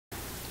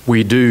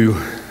we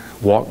do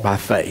walk by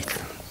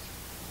faith.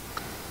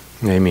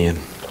 Amen.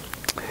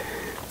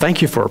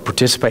 Thank you for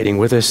participating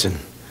with us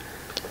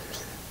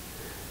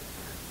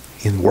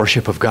in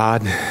worship of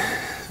God.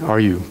 Are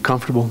you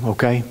comfortable?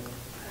 Okay?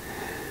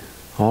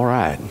 All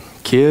right.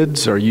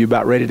 Kids, are you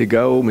about ready to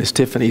go? Miss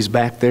Tiffany's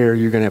back there.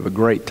 You're going to have a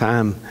great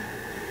time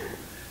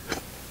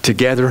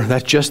together.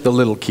 That's just the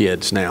little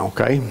kids now,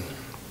 okay?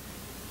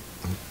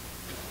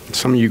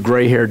 Some of you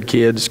gray-haired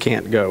kids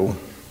can't go.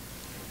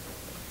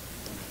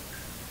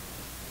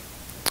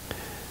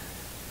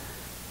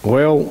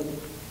 Well,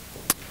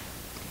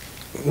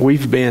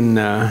 we've been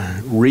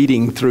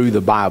reading through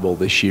the Bible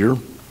this year.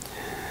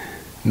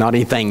 Not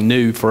anything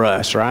new for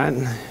us, right?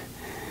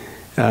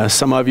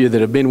 Some of you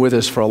that have been with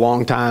us for a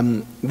long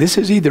time, this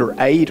is either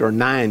 8 or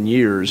 9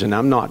 years, and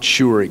I'm not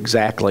sure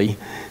exactly.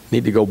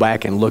 Need to go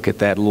back and look at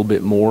that a little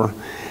bit more,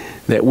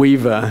 that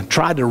we've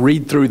tried to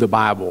read through the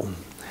Bible.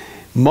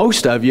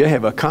 Most of you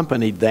have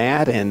accompanied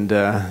that, and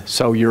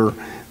so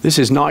this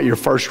is not your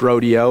first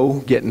rodeo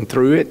getting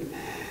through it,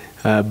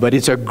 but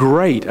it's a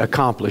great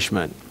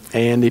accomplishment.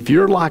 And if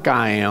you're like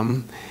I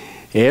am,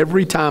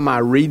 every time I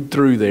read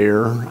through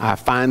there, I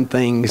find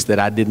things that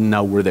I didn't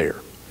know were there.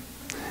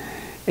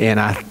 And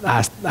I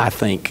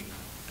think,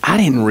 I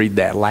didn't read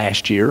that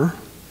last year.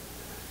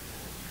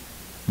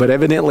 But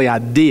evidently I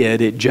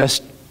did, it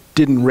just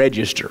didn't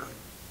register.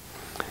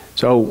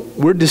 So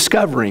we're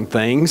discovering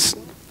things.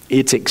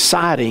 It's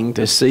exciting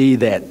to see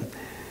that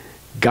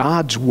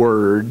God's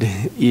Word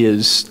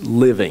is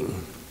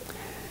living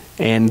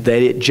and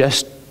that it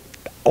just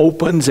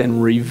opens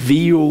and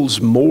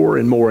reveals more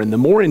and more. And the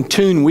more in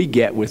tune we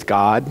get with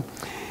God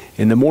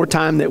and the more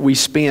time that we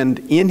spend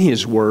in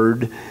His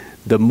Word,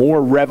 the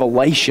more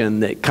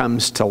revelation that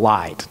comes to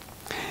light.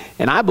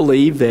 And I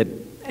believe that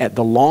at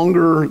the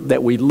longer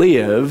that we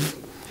live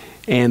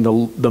and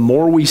the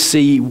more we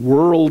see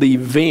world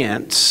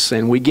events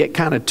and we get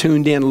kind of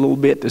tuned in a little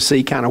bit to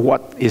see kind of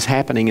what is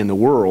happening in the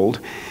world,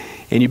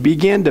 and you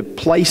begin to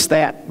place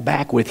that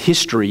back with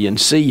history and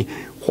see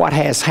what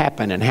has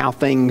happened and how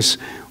things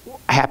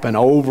happen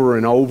over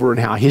and over and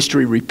how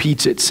history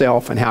repeats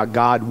itself and how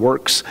God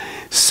works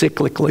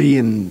cyclically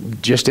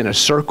and just in a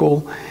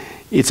circle,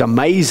 it's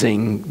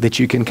amazing that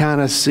you can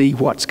kind of see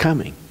what's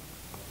coming.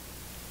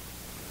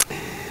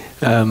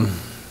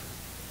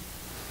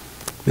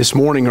 This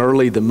morning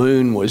early, the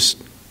moon was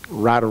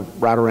right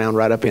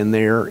up in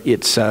there.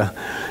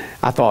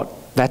 I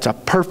thought, that's a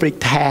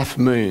perfect half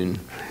moon.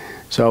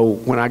 So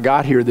when I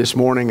got here this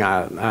morning,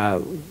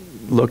 I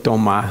looked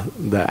on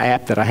the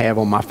app that I have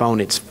on my phone.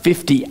 It's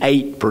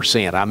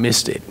 58%. I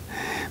missed it.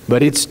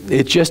 But it's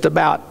just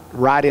about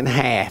right in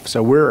half.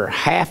 So we're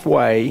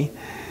halfway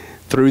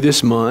through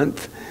this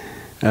month.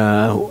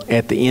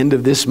 At the end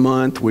of this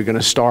month, we're going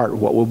to start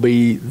what will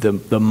be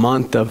the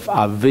month of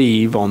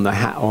Aviv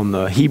on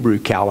the Hebrew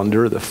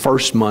calendar, the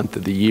first month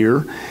of the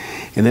year.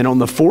 And then on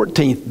the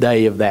 14th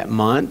day of that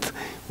month,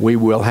 we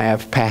will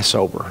have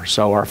Passover.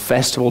 So our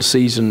festival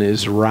season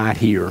is right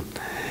here.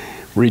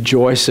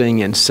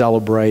 Rejoicing and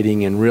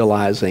celebrating and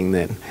realizing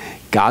that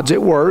God's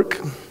at work.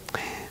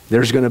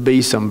 There's going to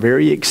be some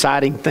very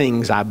exciting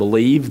things, I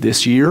believe,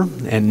 this year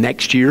and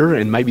next year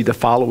and maybe the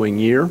following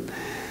year.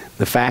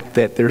 The fact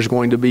that there's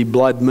going to be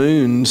blood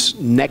moons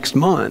next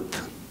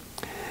month.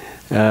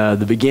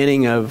 The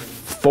beginning of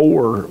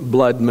 4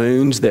 blood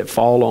moons that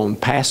fall on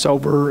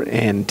Passover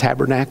and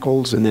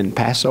Tabernacles, and then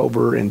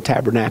Passover and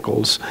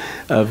Tabernacles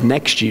of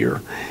next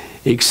year.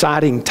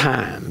 Exciting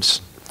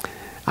times.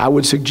 I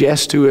would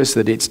suggest to us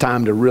that it's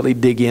time to really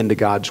dig into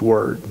God's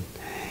Word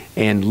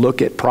and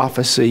look at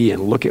prophecy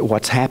and look at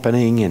what's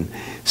happening and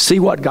see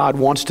what God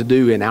wants to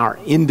do in our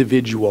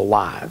individual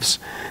lives.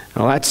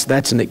 Well,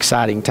 that's an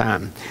exciting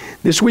time.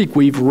 This week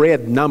we've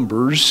read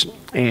Numbers,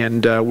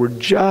 and we're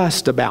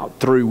just about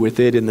through with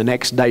it. In the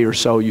next day or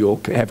so,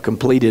 you'll have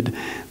completed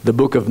the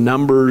book of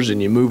Numbers,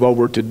 and you move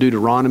over to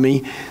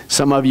Deuteronomy.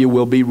 Some of you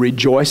will be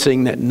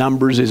rejoicing that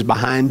Numbers is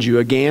behind you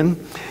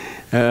again.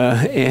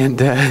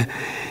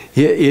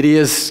 It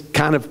is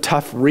kind of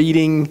tough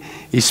reading,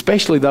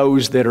 especially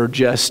those that are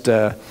just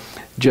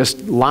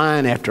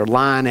line after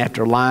line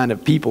after line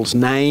of people's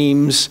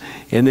names,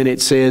 and then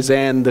it says,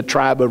 and the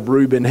tribe of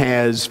Reuben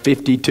has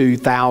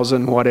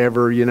 52,000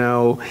 whatever, you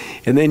know,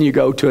 and then you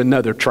go to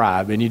another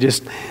tribe, and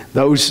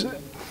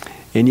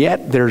and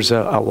yet there's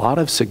a lot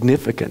of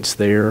significance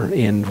there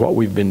in what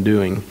we've been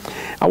doing.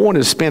 I wanted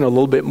to spend a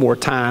little bit more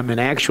time, and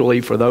actually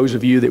for those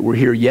of you that were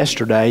here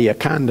yesterday, a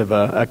kind of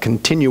a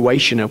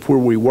continuation of where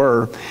we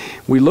were.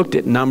 We looked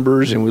at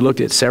Numbers and we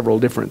looked at several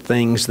different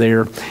things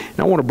there. And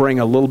I want to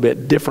bring a little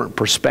bit different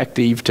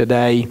perspective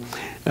today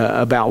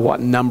about what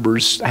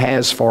Numbers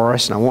has for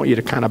us. And I want you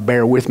to kind of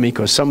bear with me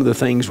because some of the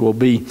things will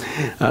be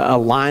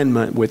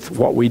alignment with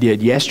what we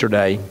did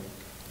yesterday.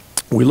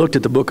 We looked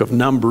at the book of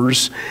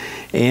Numbers,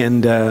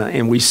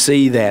 and we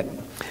see that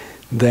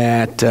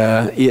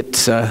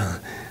it's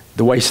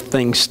the way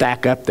things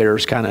stack up there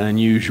is kind of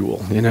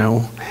unusual, you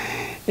know.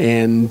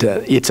 And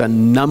it's a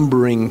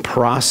numbering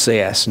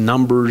process.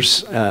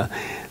 Numbers,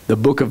 the The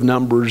book of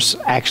Numbers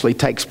actually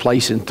takes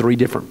place in 3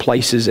 different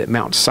places at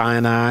Mount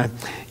Sinai.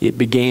 It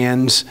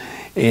begins,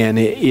 and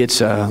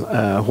it's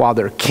while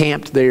they're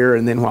camped there,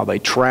 and then while they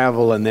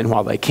travel, and then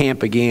while they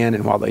camp again,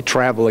 and while they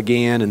travel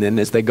again, and then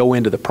as they go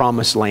into the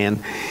Promised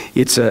Land.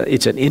 It's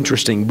an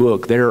interesting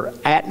book. They're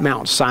at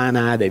Mount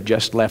Sinai. They've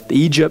just left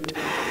Egypt.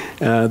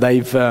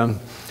 They've been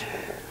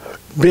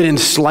in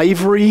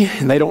slavery,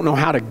 and they don't know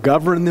how to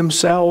govern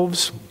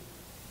themselves.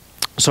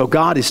 So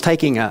God is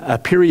taking a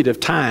period of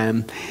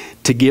time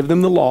to give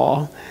them the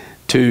law,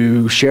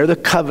 to share the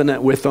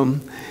covenant with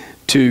them,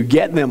 to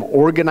get them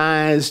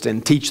organized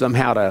and teach them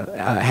how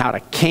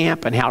to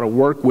camp and how to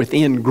work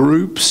within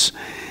groups,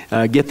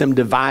 get them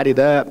divided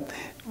up,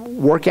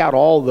 work out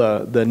all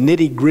the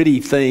nitty-gritty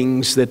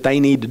things that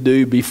they need to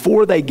do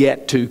before they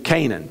get to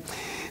Canaan.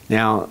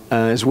 Now,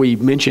 as we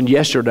mentioned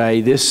yesterday,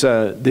 this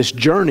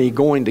journey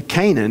going to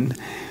Canaan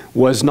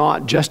was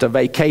not just a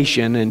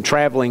vacation and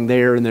traveling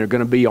there and they're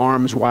going to be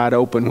arms wide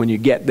open when you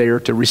get there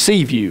to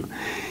receive you.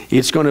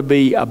 It's going to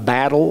be a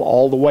battle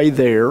all the way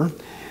there.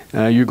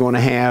 You're going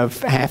to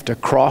have to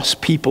cross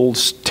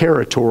people's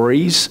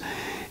territories,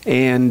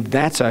 and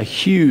that's a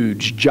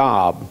huge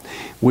job.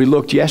 We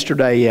looked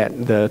yesterday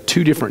at the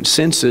 2 different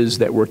census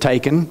that were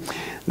taken.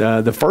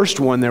 The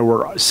first one, there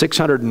were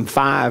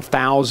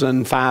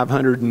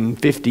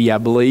 605,550, I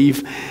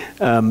believe,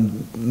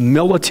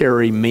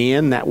 military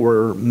men that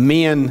were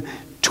men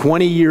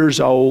 20 years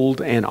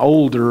old and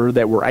older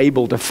that were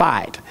able to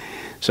fight.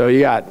 So you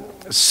got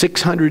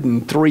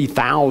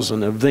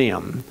 603,000 of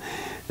them.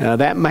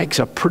 That makes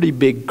a pretty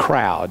big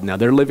crowd. Now,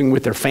 they're living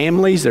with their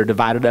families. They're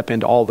divided up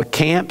into all the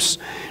camps.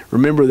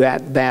 Remember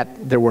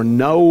that there were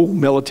no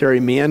military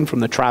men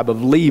from the tribe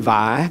of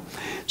Levi.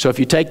 So if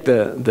you take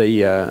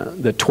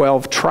the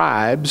 12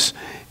 tribes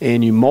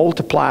and you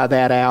multiply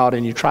that out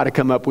and you try to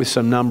come up with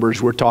some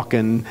numbers, we're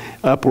talking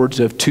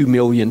upwards of 2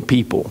 million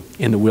people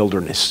in the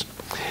wilderness.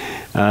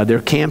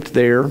 They're camped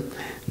there.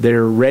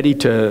 They're ready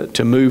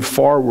to move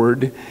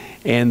forward,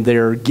 and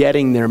they're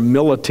getting their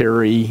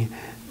military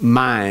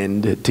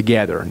mind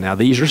together. Now,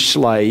 these are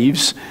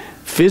slaves.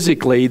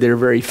 Physically, they're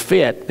very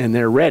fit and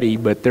they're ready,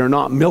 but they're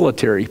not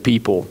military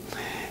people.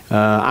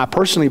 I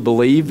personally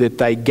believe that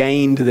they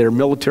gained their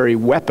military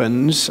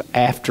weapons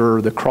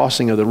after the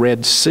crossing of the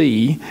Red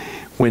Sea,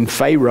 when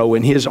Pharaoh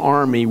and his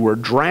army were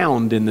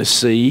drowned in the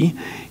sea,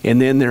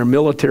 and then their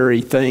military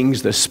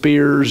things, the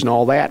spears and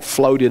all that,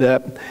 floated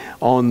up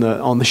on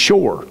the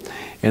shore.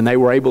 And they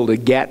were able to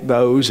get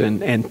those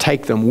and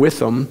take them with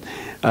them.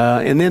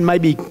 And then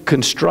maybe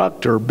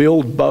construct or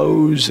build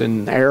bows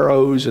and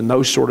arrows and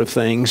those sort of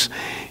things.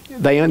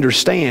 They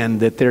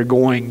understand that they're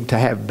going to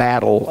have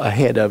battle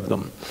ahead of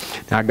them.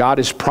 Now, God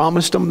has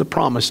promised them the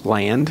Promised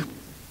Land,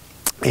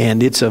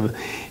 and it's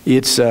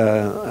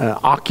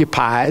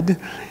occupied.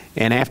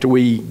 And after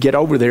we get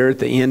over there at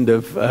the end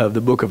of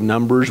the book of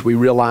Numbers, we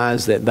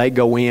realize that they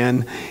go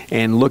in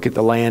and look at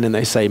the land and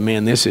they say,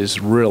 man, this is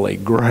really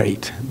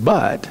great.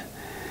 But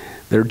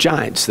there are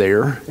giants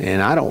there,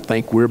 and I don't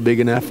think we're big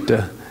enough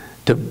to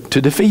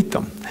defeat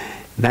them.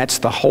 That's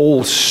the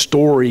whole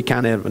story,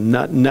 kind of a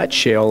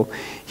nutshell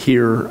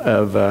here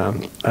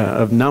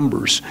of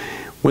Numbers.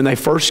 When they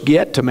first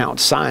get to Mount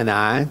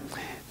Sinai,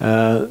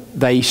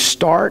 they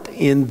start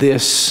in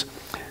this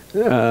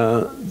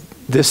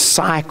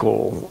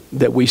cycle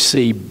that we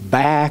see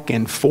back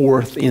and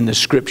forth in the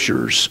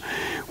Scriptures,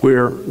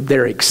 where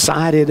they're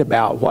excited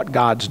about what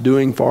God's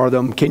doing for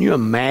them. Can you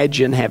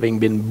imagine having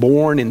been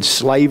born in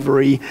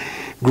slavery,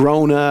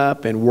 grown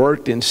up and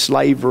worked in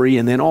slavery,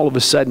 and then all of a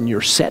sudden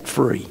you're set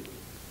free?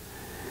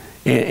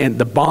 And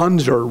the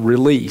bonds are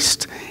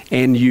released,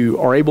 and you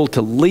are able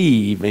to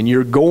leave, and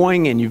you're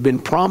going, and you've been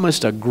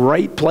promised a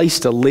great place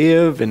to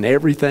live and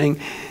everything.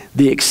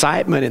 The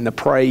excitement and the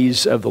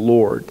praise of the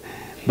Lord.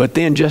 But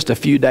then just a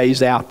few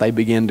days out, they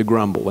begin to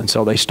grumble. And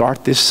so they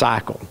start this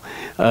cycle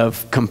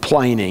of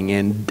complaining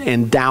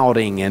and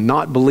doubting and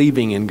not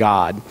believing in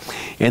God.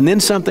 And then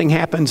something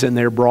happens and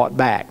they're brought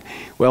back.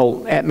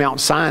 Well, at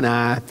Mount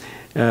Sinai,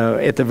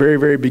 at the very,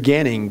 very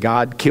beginning,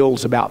 God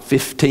kills about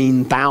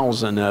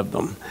 15,000 of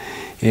them.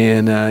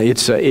 And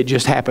it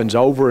just happens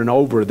over and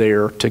over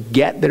there to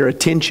get their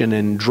attention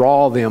and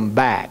draw them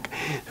back.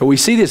 So we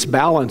see this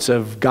balance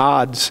of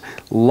God's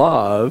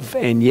love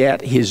and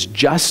yet His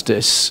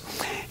justice,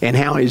 and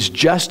how His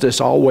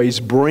justice always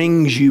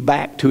brings you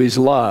back to His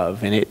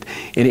love, and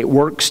it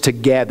works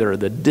together,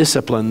 the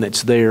discipline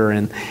that's there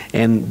and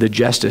the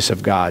justice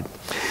of God.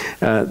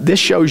 This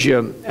shows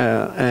you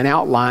an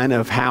outline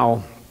of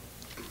how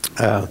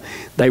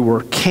they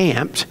were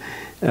camped.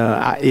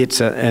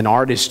 It's an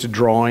artist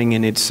drawing,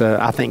 and it's,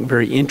 I think,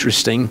 very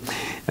interesting.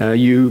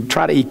 You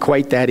try to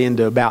equate that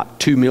into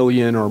about 2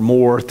 million or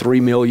more, 3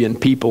 million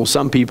people.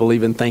 Some people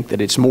even think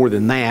that it's more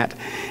than that,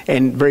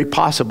 and very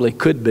possibly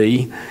could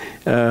be.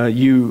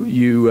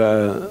 You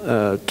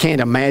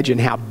can't imagine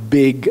how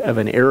big of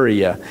an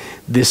area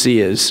this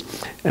is.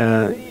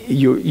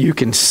 You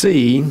can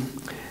see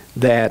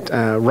that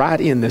right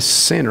in the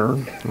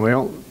center.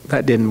 Well,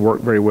 that didn't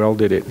work very well,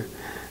 did it?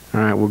 All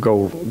right, we'll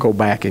go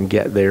back and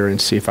get there and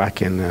see if I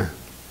can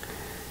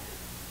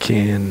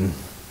can...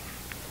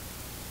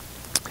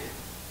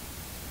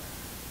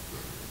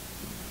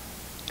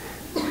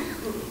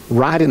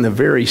 Right in the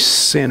very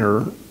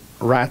center,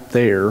 right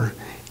there,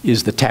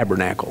 is the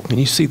tabernacle. Can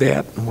you see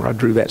that, where I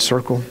drew that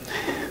circle?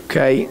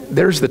 Okay,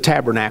 there's the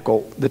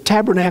tabernacle. The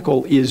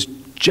tabernacle is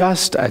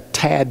just a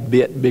tad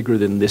bit bigger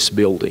than this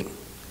building.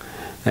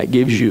 That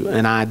gives you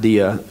an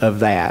idea of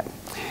that.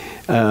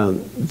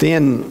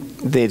 Then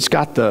it's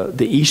got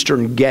the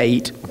eastern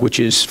gate, which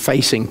is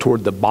facing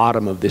toward the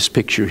bottom of this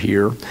picture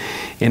here.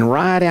 And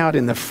right out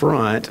in the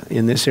front,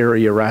 in this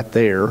area right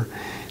there,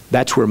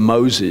 that's where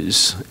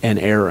Moses and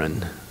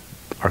Aaron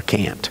are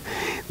camped.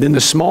 Then the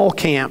small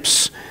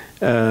camps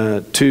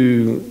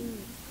to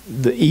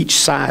each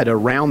side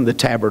around the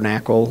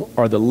tabernacle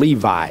are the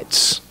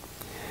Levites.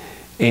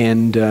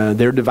 And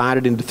they're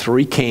divided into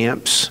 3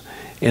 camps,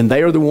 and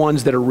they are the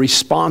ones that are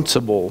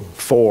responsible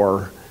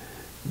for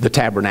the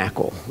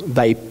tabernacle.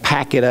 They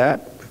pack it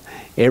up.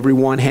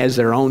 Everyone has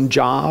their own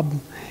job,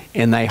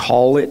 and they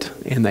haul it,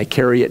 and they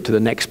carry it to the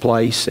next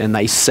place, and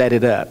they set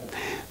it up.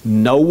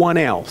 No one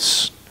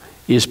else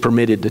is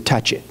permitted to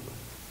touch it.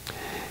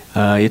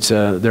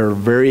 There are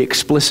very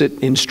explicit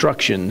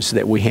instructions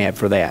that we have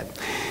for that.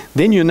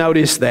 Then you'll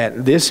notice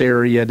that this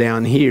area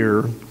down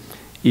here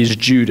is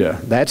Judah.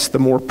 That's the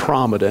more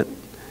prominent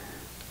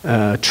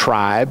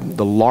tribe,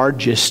 the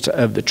largest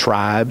of the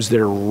tribes.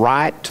 They're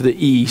right to the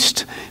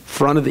east,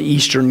 front of the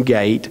eastern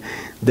gate.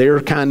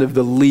 They're kind of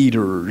the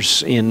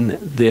leaders in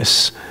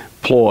this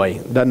ploy.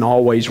 Doesn't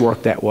always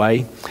work that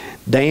way.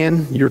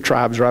 Dan, your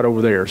tribe's right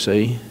over there,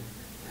 see?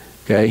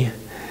 Okay?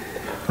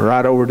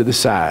 Right over to the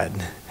side.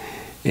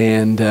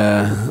 And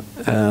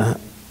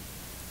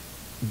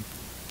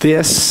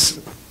this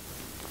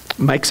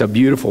makes a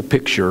beautiful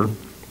picture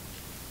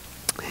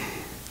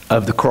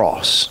of the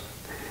cross.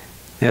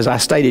 As I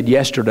stated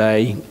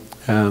yesterday,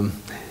 the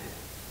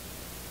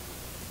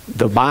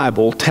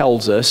Bible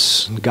tells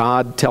us,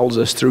 God tells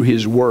us through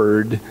His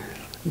Word,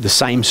 the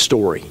same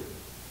story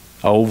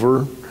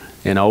over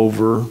and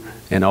over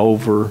and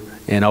over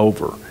and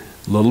over.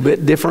 A little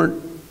bit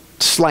different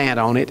slant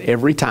on it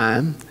every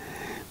time,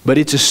 but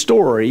it's a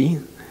story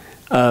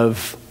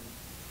of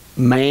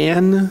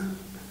man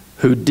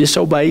who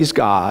disobeys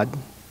God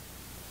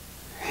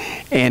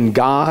and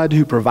God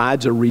who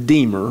provides a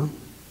redeemer,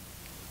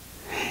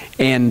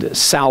 and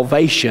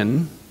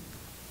salvation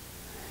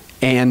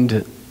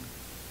and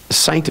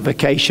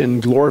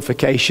sanctification,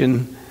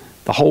 glorification,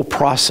 the whole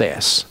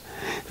process.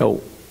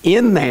 So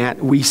in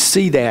that, we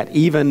see that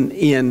even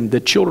in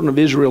the children of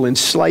Israel in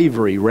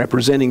slavery,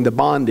 representing the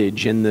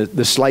bondage and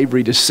the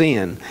slavery to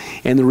sin,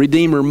 and the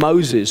Redeemer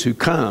Moses who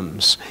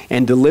comes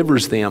and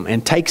delivers them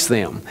and takes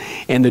them,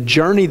 and the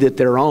journey that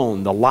they're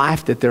on, the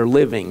life that they're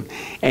living,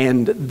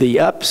 and the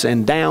ups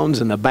and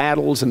downs and the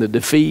battles and the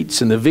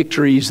defeats and the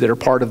victories that are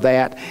part of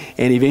that,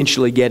 and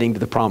eventually getting to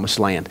the promised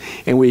land.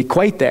 And we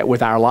equate that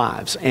with our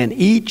lives. And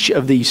each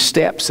of these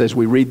steps, as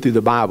we read through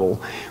the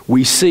Bible,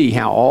 we see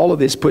how all of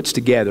this puts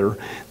together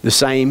the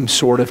same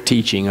sort of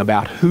teaching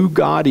about who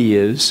God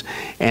is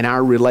and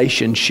our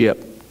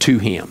relationship to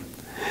Him.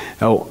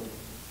 Now,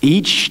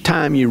 each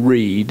time you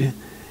read,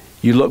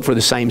 you look for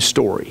the same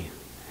story.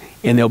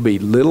 And there'll be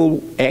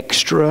little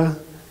extra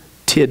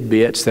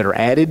tidbits that are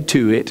added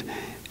to it,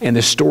 and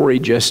the story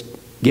just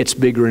gets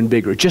bigger and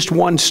bigger. Just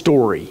one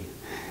story.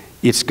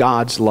 It's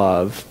God's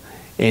love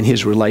and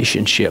His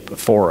relationship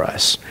for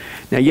us.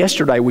 Now,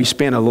 yesterday we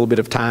spent a little bit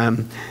of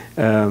time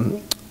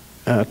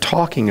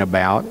talking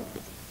about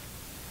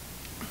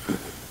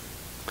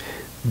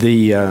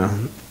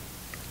the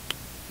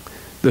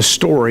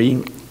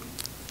story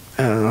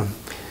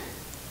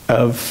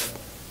of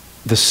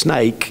the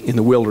snake in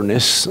the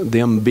wilderness,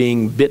 them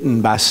being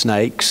bitten by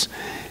snakes,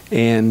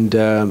 and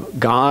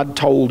God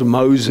told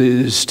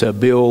Moses to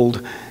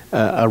build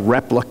a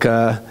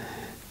replica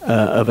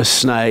of a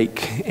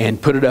snake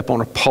and put it up on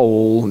a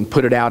pole and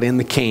put it out in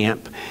the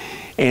camp,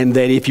 and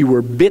that if you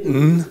were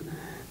bitten,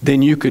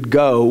 then you could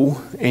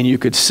go and you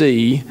could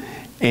see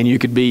and you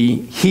could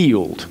be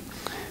healed.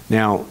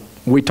 Now,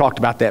 we talked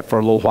about that for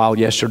a little while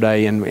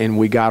yesterday, and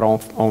we got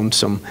off on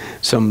some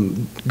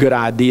good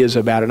ideas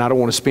about it. And I don't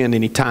want to spend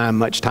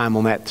much time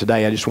on that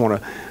today. I just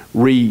want to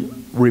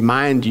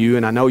remind you,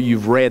 and I know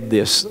you've read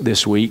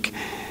this week,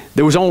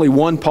 there was only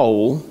one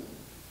pole.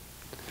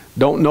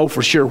 Don't know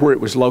for sure where it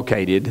was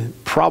located.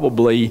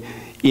 Probably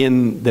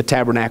in the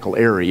tabernacle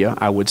area,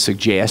 I would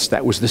suggest.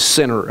 That was the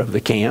center of the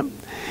camp.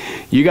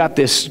 You got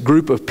this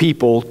group of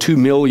people, 2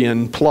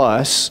 million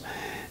plus,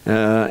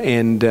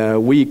 and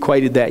we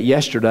equated that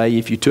yesterday.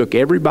 If you took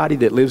everybody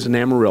that lives in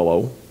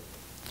Amarillo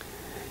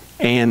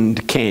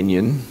and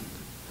Canyon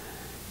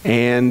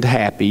and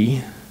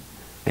Happy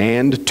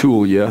and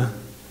Tulia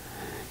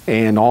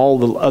and all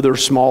the other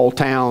small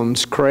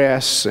towns,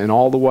 Cress and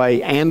all the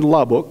way, and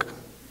Lubbock,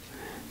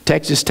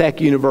 Texas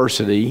Tech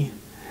University,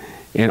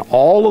 and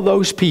all of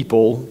those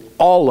people,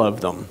 all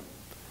of them,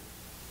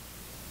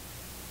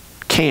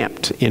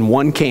 camped in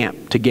one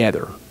camp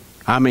together.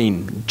 I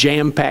mean,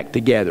 jam-packed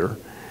together.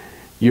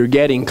 You're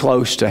getting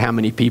close to how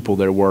many people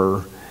there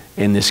were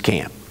in this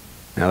camp.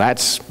 Now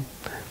that's a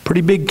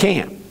pretty big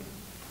camp.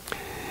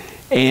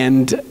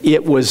 And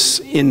it was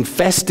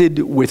infested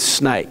with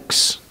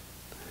snakes.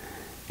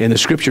 And the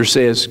scripture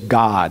says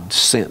God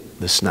sent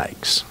the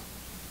snakes.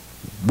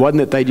 Wasn't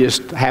that they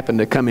just happened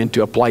to come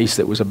into a place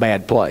that was a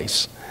bad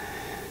place.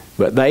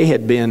 But they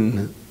had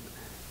been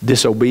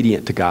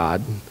disobedient to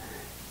God,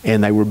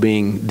 and they were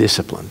being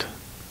disciplined.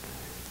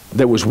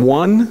 There was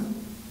one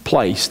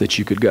place that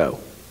you could go.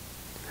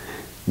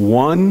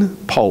 One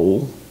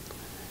pole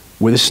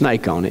with a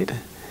snake on it,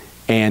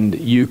 and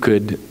you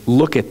could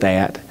look at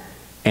that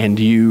and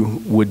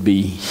you would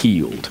be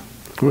healed.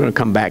 We're going to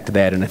come back to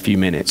that in a few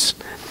minutes.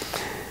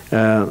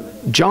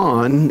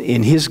 John,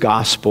 in his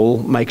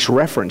gospel, makes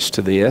reference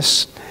to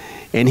this,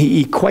 and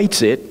he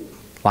equates it,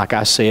 like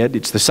I said,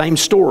 it's the same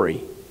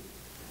story.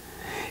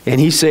 And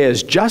he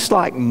says, just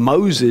like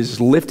Moses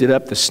lifted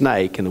up the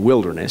snake in the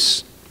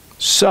wilderness,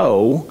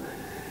 so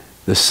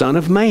the Son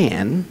of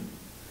Man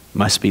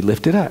must be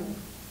lifted up.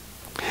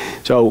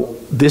 So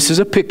this is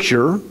a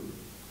picture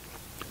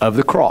of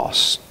the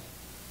cross,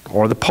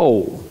 or the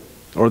pole,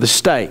 or the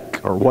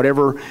stake, or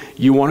whatever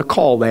you want to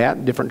call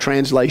that. Different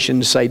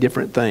translations say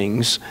different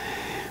things.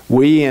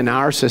 We in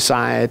our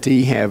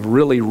society have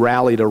really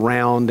rallied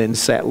around and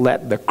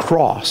let the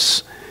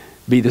cross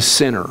be the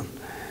center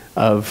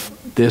of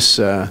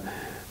this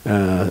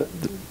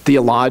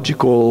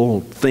theological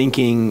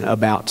thinking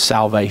about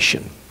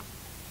salvation.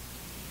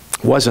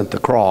 It wasn't the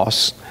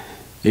cross,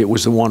 it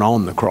was the one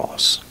on the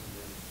cross.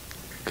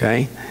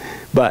 Okay?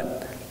 But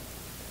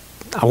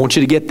I want you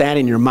to get that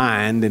in your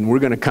mind, and we're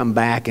going to come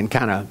back and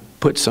kind of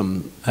put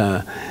some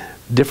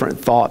different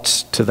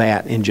thoughts to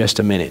that in just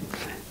a minute.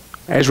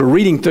 As we're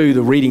reading through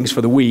the readings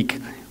for the week,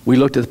 we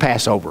looked at the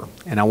Passover,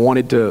 and I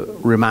wanted to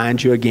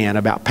remind you again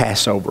about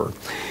Passover.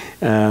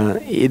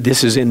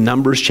 This is in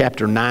Numbers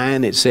chapter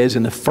 9. It says,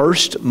 in the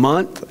first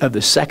month of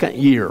the second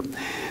year.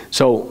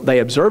 So they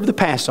observed the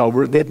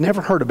Passover. They'd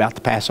never heard about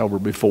the Passover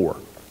before.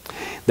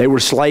 They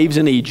were slaves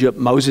in Egypt.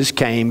 Moses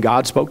came.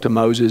 God spoke to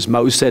Moses.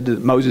 Moses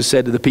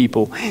said to the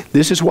people,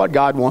 this is what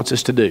God wants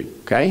us to do,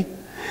 okay?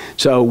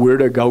 So we're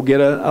to go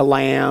get a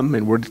lamb,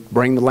 and we're to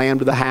bring the lamb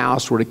to the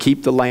house. We're to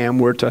keep the lamb.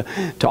 We're to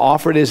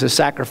offer it as a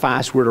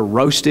sacrifice. We're to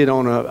roast it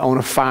on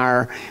a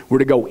fire. We're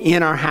to go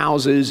in our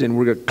houses, and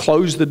we're going to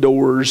close the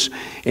doors,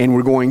 and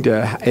we're going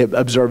to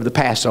observe the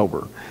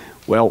Passover.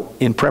 Well,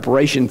 in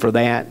preparation for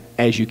that,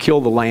 as you kill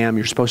the lamb,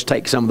 you're supposed to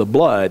take some of the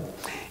blood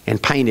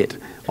and paint it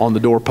on the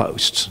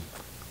doorposts.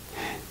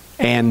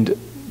 And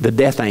the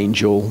death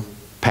angel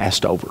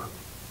passed over.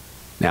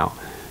 Now,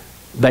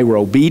 they were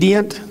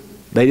obedient.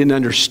 They didn't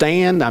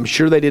understand. I'm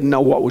sure they didn't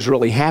know what was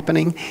really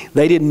happening.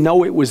 They didn't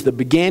know it was the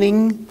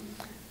beginning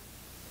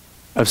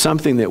of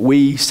something that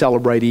we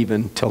celebrate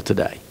even till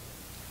today,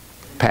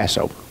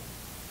 Passover.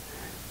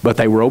 But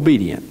they were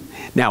obedient.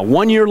 Now,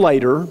 1 year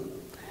later,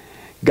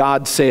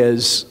 God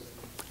says,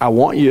 I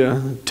want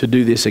you to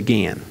do this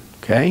again,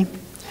 okay?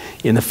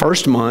 In the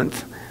first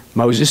month,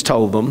 Moses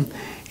told them,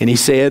 and he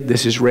said,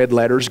 this is red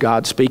letters,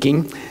 God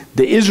speaking,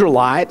 the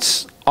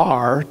Israelites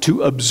are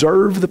to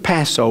observe the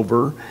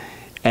Passover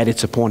at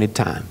its appointed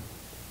time.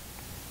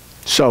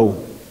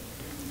 So,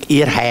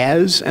 it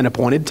has an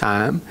appointed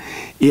time.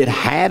 It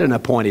had an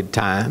appointed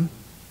time.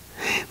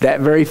 That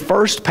very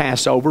first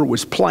Passover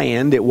was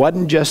planned. It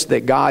wasn't just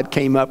that God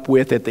came up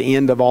with at the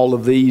end of all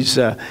of these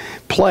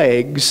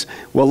plagues,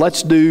 well,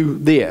 let's do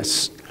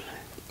this.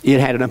 It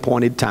had an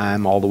appointed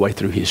time all the way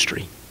through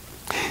history.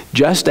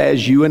 Just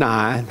as you and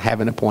I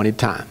have an appointed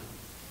time.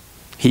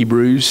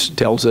 Hebrews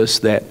tells us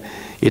that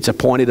it's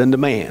appointed unto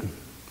man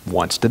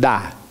once to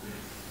die.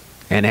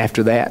 And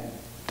after that,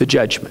 the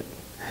judgment.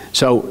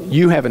 So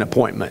you have an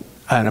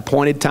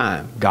appointed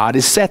time. God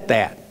has set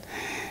that.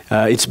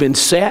 It's been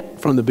set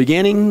from the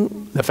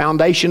beginning, the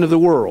foundation of the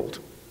world.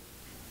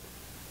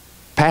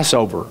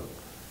 Passover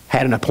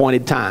had an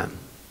appointed time.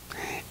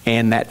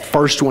 And that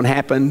first one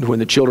happened when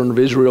the children of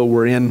Israel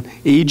were in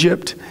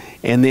Egypt.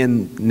 And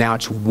then now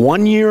it's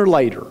 1 year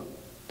later,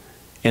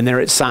 and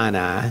they're at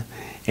Sinai,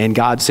 and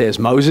God says,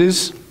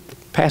 Moses,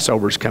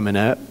 Passover's coming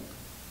up.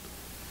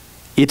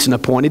 It's an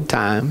appointed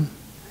time,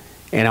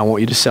 and I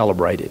want you to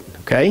celebrate it,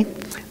 okay?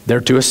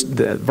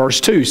 Verse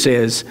 2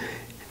 says,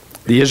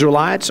 the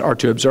Israelites are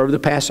to observe the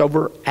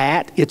Passover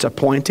at its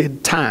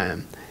appointed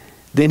time.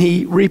 Then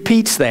he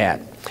repeats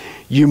that.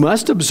 You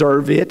must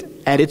observe it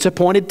at its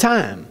appointed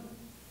time,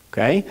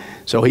 okay?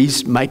 So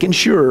he's making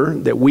sure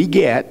that we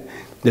get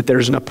that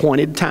there's an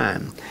appointed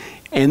time.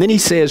 And then he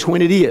says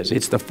when it is.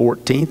 It's the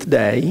 14th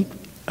day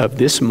of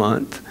this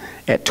month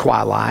at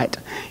twilight.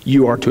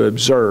 You are to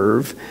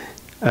observe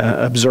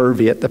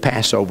it, the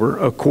Passover,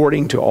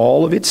 according to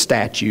all of its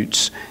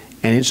statutes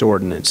and its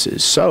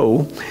ordinances.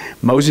 So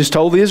Moses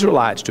told the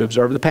Israelites to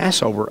observe the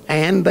Passover,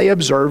 and they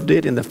observed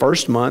it in the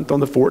first month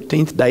on the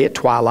 14th day at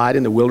twilight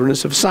in the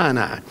wilderness of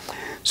Sinai.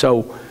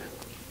 So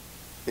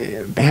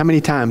how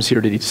many times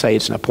here did he say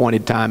it's an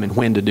appointed time and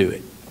when to do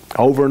it?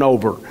 Over and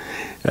over.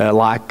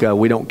 Like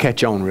we don't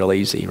catch on real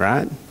easy,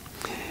 right?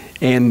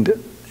 And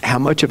how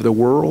much of the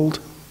world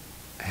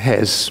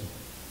has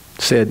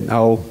said,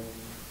 oh,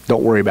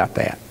 Don't worry about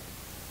that.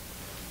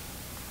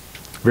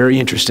 Very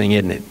interesting,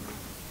 isn't it?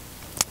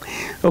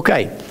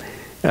 Okay.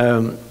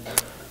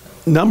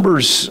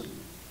 Numbers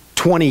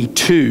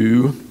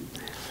 22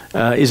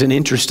 is an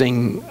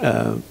interesting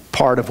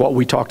part of what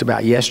we talked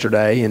about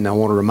yesterday, and I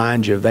want to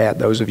remind you of that,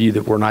 those of you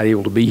that were not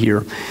able to be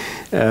here.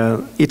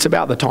 It's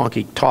about the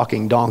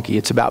talking donkey.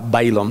 It's about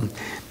Balaam,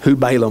 who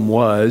Balaam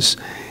was,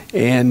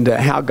 and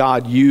how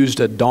God used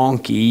a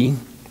donkey.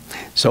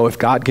 So if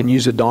God can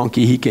use a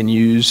donkey, He can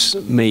use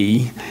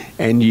me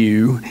and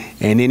you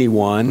and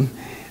anyone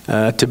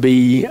to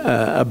be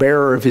a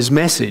bearer of His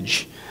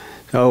message.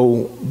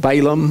 So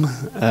Balaam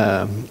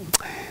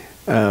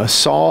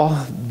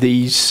saw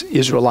these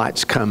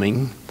Israelites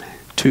coming,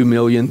 2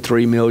 million,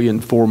 3 million,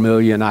 4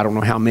 million, I don't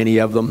know how many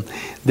of them.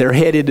 They're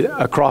headed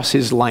across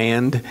his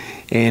land,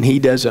 and he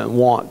doesn't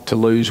want to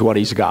lose what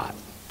he's got.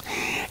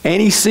 And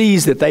he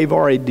sees that they've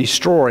already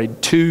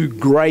destroyed 2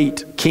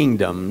 great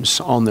kingdoms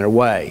on their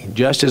way.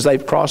 Just as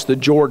they've crossed the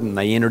Jordan,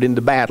 they entered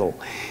into battle,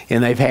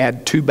 and they've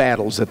had 2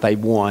 battles that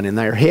they've won, and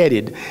they're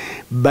headed.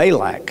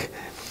 Balak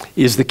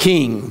is the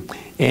king,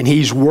 and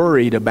he's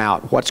worried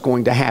about what's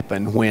going to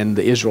happen when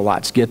the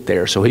Israelites get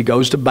there. So he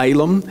goes to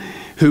Balaam,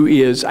 who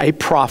is a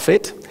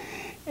prophet,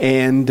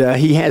 and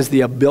he has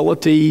the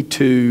ability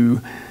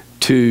to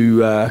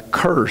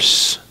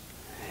curse,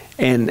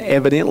 and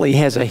evidently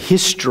has a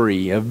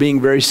history of being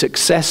very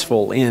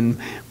successful in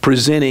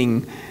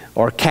presenting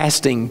or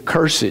casting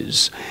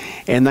curses.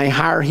 And they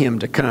hire him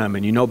to come.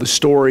 And you know the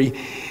story.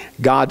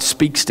 God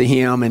speaks to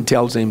him and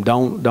tells him,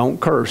 don't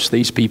curse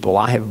these people.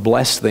 I have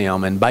blessed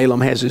them. And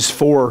Balaam has his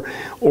 4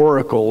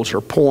 oracles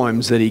or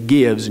poems that he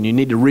gives, and you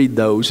need to read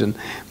those and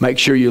make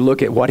sure you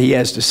look at what he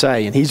has to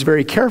say. And he's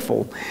very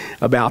careful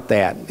about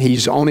that.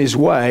 He's on his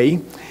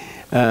way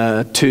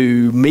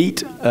to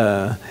meet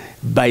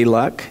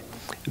Balak,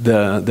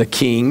 the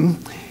king,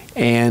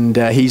 and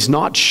he's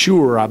not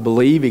sure, I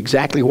believe,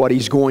 exactly what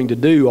he's going to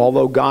do,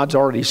 although God's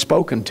already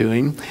spoken to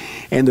him.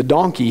 And the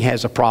donkey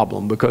has a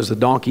problem because the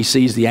donkey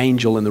sees the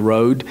angel in the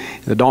road,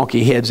 and the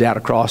donkey heads out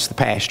across the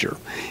pasture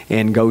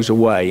and goes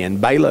away.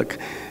 And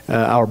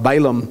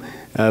Balaam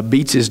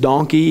beats his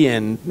donkey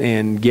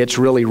and gets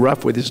really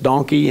rough with his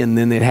donkey, and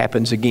then it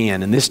happens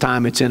again. And this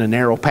time it's in a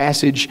narrow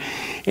passage,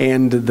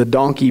 and the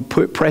donkey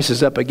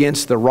presses up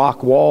against the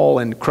rock wall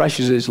and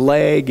crushes his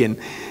leg,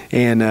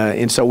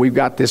 and so we've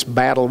got this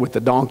battle with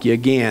the donkey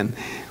again.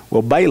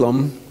 Well,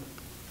 Balaam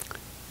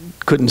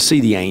couldn't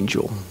see the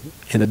angel,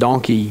 and the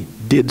donkey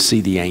did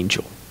see the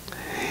angel,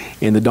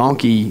 and the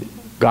donkey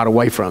got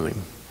away from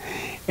him.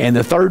 And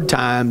the third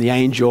time, the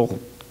angel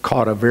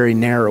caught a very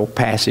narrow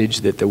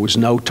passage that there was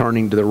no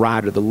turning to the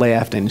right or the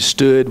left, and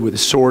stood with a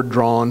sword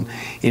drawn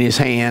in his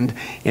hand,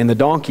 and the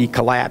donkey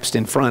collapsed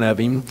in front of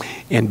him,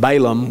 and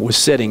Balaam was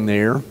sitting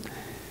there,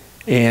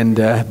 and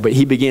but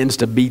he begins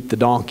to beat the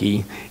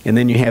donkey, and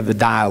then you have the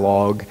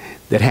dialogue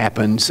that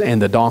happens,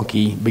 and the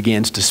donkey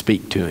begins to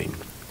speak to him.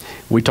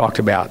 We talked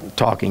about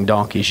talking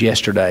donkeys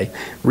yesterday.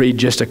 Read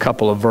just a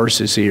couple of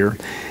verses here.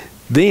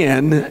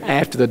 Then,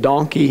 after the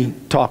donkey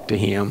talked to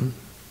him,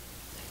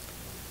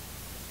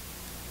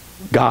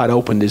 God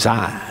opened his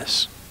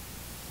eyes.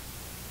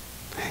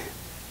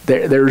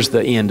 There's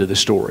the end of the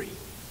story.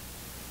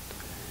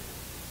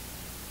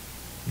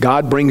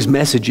 God brings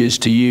messages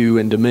to you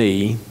and to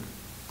me,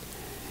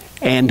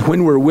 and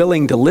when we're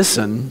willing to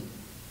listen,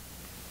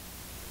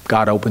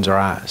 God opens our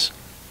eyes.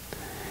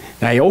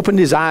 Now, He opened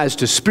His eyes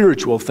to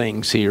spiritual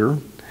things here,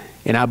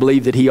 and I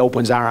believe that He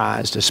opens our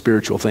eyes to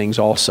spiritual things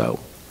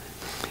also.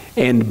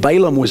 And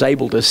Balaam was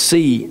able to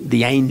see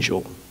the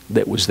angel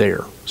that was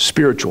there,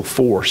 spiritual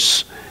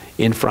force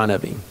in front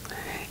of him,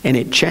 and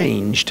it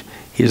changed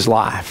his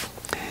life.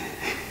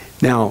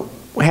 Now,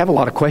 we have a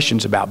lot of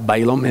questions about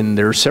Balaam, and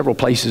there are several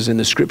places in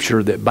the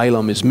Scripture that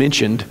Balaam is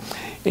mentioned.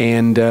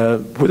 And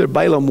whether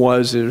Balaam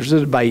was, there's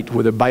a debate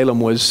whether Balaam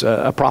was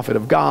a prophet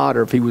of God,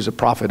 or if he was a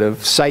prophet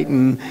of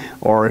Satan,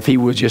 or if he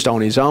was just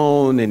on his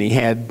own and he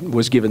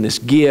was given this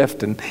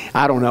gift. And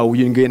I don't know,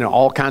 you can get into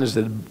all kinds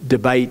of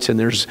debates, and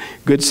there's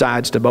good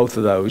sides to both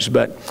of those.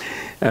 But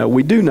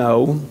we do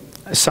know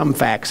some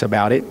facts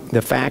about it.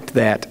 The fact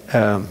that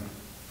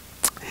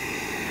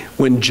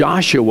when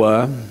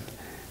Joshua,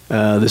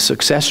 the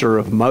successor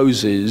of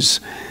Moses,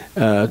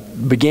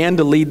 began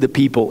to lead the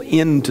people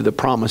into the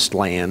promised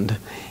land,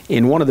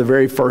 in one of the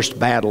very first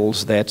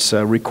battles that's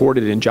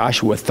recorded in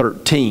Joshua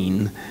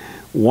 13,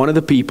 one of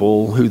the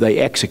people who they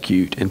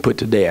execute and put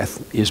to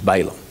death is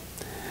Balaam.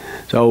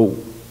 So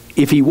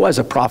if he was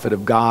a prophet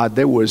of God,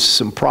 there was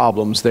some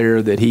problems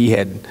there that he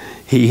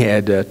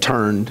had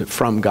turned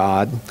from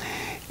God.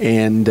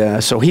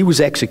 And so he was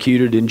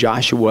executed in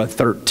Joshua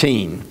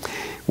 13.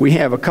 We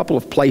have a couple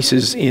of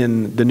places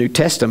in the New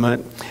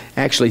Testament,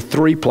 actually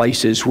 3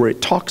 places where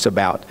it talks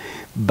about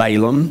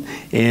Balaam.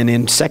 And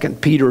in 2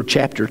 Peter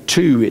chapter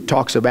 2, it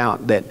talks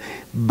about that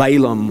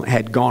Balaam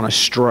had gone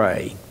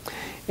astray.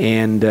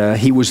 And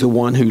he was the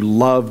one who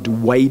loved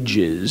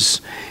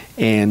wages.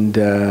 And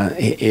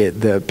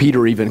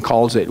Peter even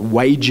calls it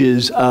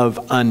wages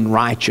of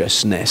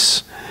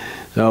unrighteousness.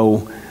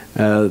 So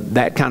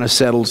that kind of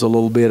settles a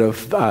little bit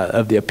of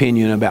the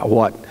opinion about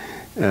what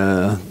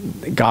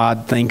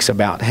God thinks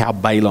about how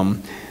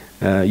Balaam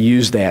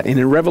used that. And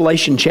in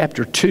Revelation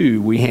chapter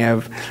 2, we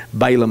have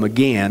Balaam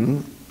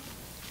again,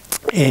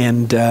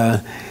 and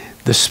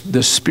the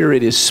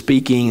Spirit is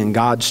speaking and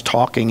God's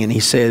talking, and he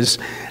says,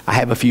 I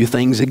have a few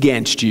things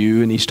against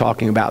you. And he's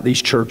talking about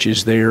these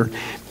churches there,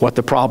 what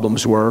the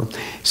problems were.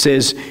 He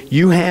says,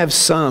 you have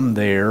some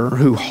there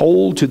who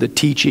hold to the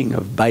teaching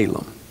of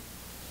Balaam.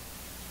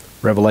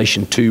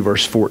 Revelation 2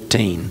 verse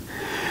 14.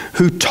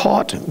 Who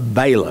taught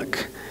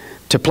Balak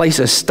to place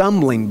a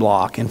stumbling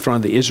block in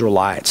front of the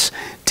Israelites,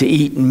 to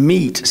eat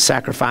meat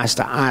sacrificed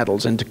to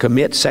idols, and to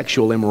commit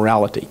sexual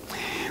immorality.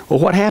 Well,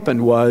 what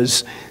happened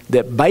was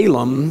that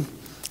Balaam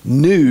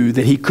knew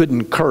that he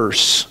couldn't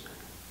curse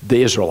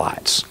the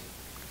Israelites.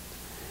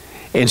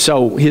 And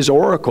so his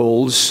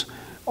oracles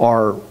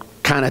are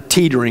kind of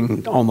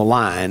teetering on the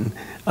line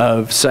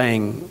of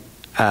saying,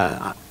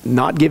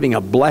 not giving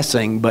a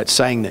blessing, but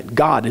saying that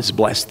God has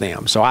blessed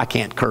them, so I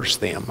can't curse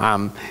them.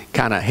 I'm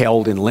kind of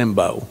held in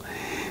limbo.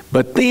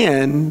 But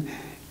then,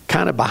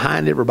 kind of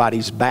behind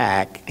everybody's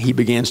back, he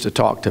begins to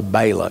talk to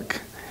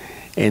Balak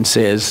and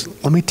says,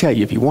 let me tell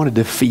you, if you want to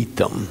defeat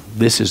them,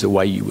 this is the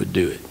way you would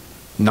do it.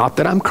 Not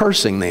that I'm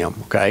cursing them,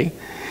 okay?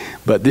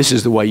 But this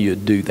is the way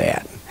you'd do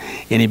that.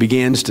 And he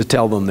begins to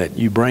tell them that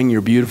you bring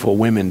your beautiful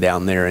women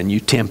down there and you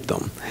tempt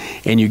them.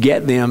 And you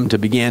get them to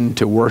begin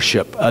to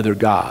worship other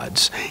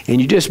gods. And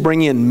you just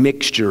bring in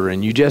mixture,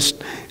 and you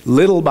just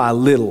little by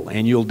little,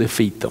 and you'll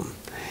defeat them.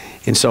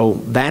 And so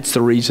that's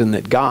the reason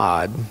that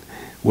God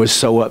was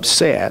so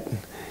upset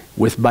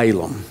with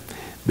Balaam,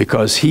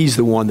 because he's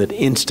the one that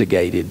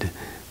instigated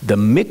the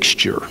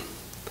mixture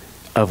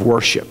of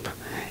worship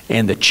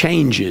and the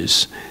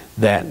changes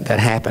that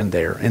happened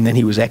there. And then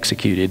he was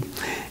executed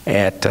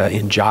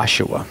in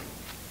Joshua.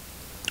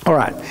 All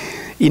right,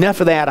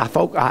 enough of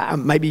that.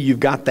 Maybe you've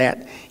got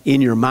that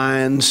in your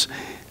minds.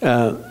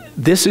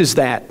 This is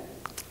that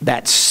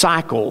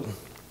cycle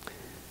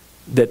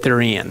that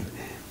they're in.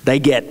 They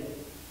get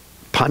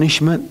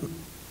punishment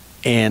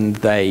and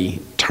they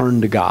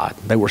turn to God.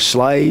 They were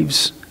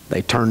slaves.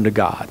 They turn to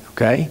God,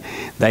 okay?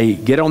 They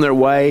get on their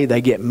way.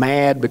 They get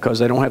mad because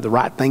they don't have the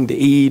right thing to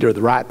eat or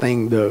the right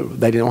thing.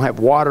 They don't have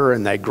water,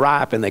 and they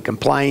gripe and they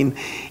complain.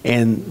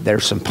 And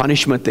there's some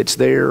punishment that's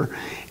there,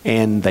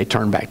 and they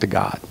turn back to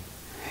God.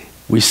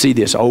 We see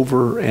this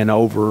over and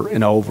over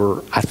and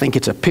over. I think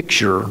it's a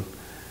picture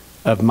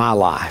of my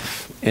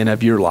life and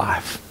of your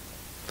life,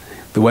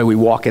 the way we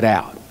walk it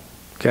out,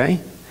 okay?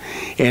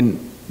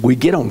 And we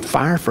get on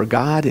fire for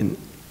God, and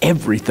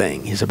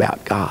everything is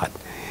about God.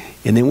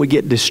 And then we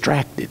get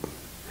distracted.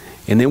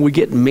 And then we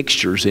get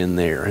mixtures in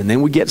there. And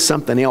then we get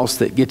something else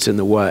that gets in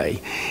the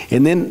way.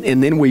 And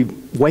then we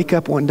wake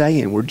up one day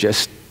and we're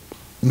just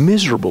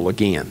miserable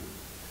again.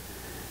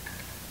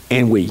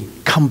 And we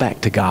come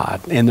back to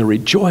God. And the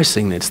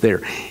rejoicing that's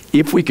there.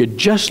 If we could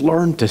just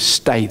learn to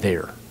stay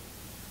there.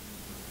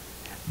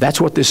 That's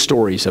what this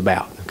story is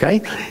about, okay?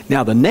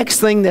 Now, the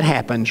next thing that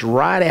happens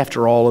right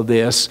after all of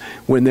this,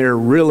 when they're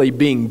really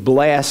being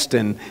blessed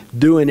and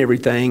doing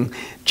everything,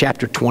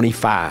 chapter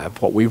 25,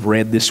 what we've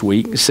read this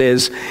week,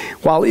 says,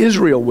 while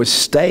Israel was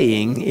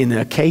staying in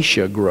the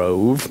acacia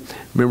grove,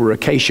 remember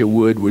acacia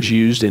wood was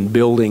used in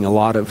building a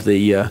lot of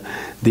the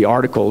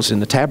articles in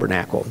the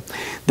tabernacle,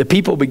 the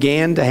people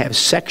began to have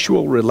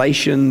sexual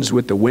relations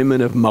with the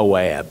women of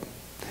Moab.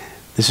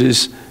 This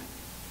is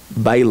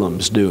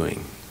Balaam's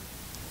doing.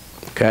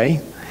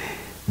 Okay?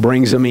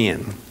 Brings them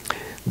in.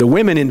 The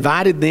women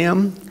invited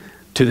them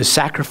to the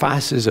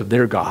sacrifices of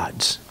their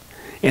gods.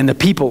 And the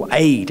people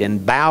ate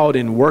and bowed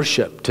in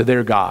worship to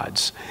their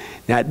gods.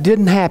 Now, it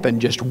didn't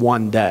happen just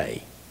one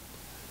day.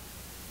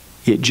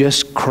 It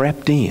just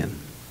crept in.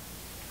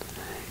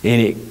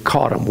 And it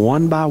caught them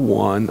one by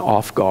one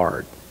off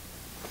guard.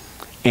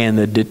 And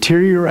the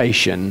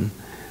deterioration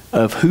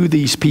of who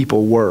these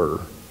people were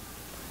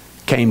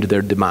came to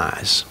their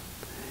demise.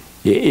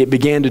 It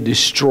began to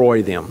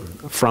destroy them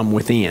from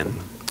within.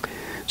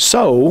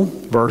 So,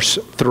 verse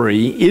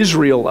 3,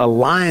 Israel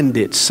aligned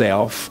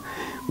itself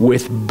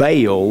with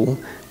Baal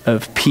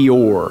of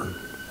Peor.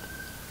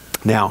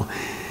 Now,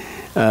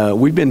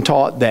 we've been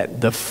taught that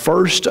the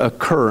first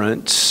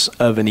occurrence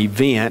of an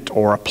event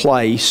or a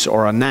place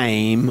or a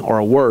name or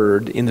a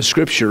word in the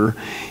Scripture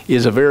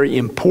is a very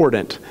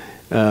important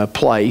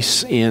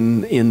place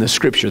in the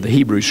Scripture, the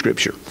Hebrew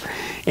Scripture.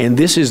 And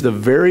this is the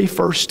very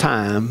first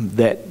time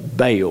that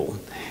Baal.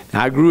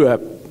 Now, I grew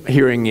up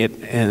hearing it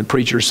and the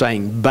preacher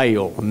saying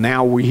Baal.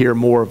 Now we hear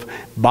more of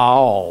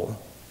Baal,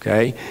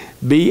 okay?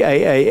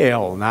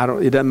 B-A-A-L.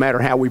 And it doesn't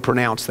matter how we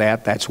pronounce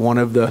that. That's one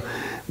of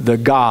the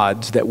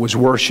gods that was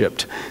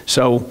worshipped.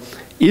 So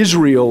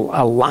Israel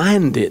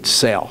aligned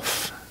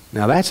itself.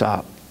 Now that's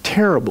a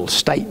terrible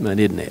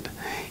statement, isn't it?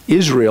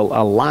 Israel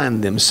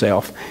aligned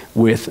themselves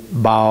with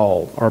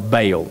Baal or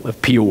Baal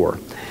of Peor.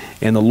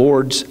 And the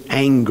Lord's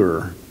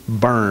anger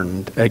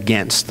burned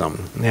against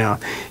them. Now,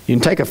 you can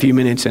take a few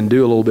minutes and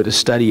do a little bit of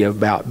study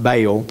about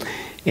Baal.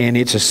 and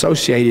it's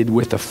associated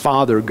with the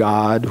father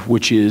god,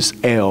 which is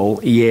El,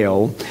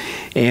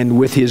 and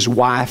with his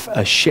wife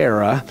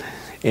Asherah.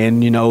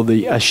 And you know,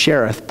 the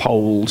Asherah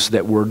poles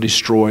that were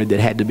destroyed, that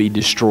had to be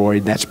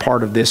destroyed. That's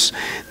part of this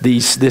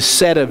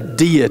set of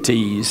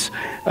deities.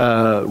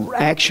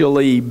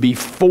 Actually,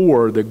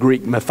 before the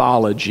Greek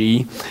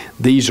mythology,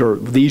 these were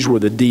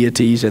the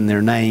deities and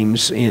their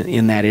names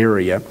in that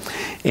area.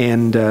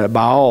 And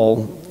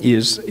Baal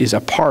is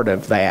a part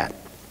of that.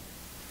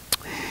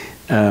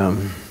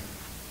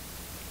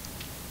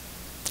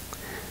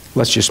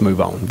 Let's just move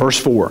on. Verse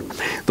 4.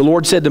 The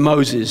Lord said to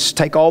Moses,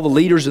 take all the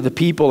leaders of the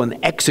people and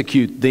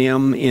execute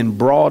them in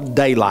broad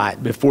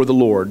daylight before the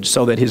Lord,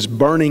 so that his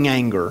burning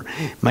anger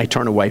may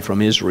turn away from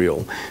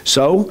Israel.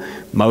 So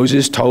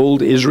Moses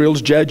told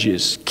Israel's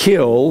judges,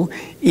 kill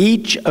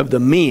each of the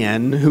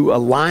men who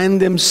align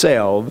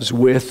themselves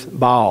with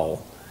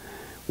Baal.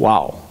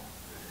 Wow.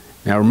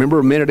 Now remember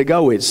a minute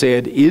ago it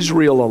said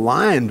Israel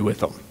aligned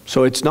with them.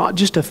 So it's not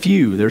just a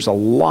few, there's a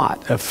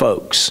lot of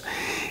folks.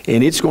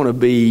 And it's going to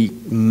be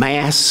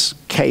mass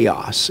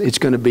chaos. It's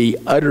going to be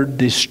utter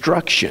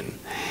destruction.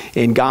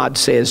 And God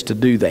says to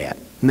do that.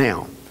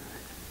 Now,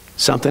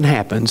 something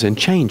happens and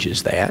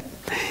changes that.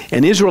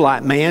 An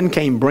Israelite man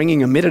came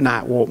bringing a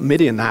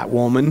Midianite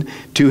woman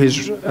to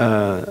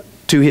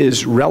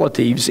his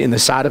relatives in the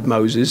sight of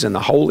Moses and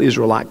the whole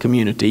Israelite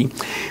community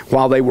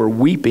while they were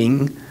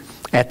weeping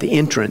at the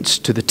entrance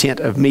to the tent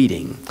of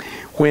meeting.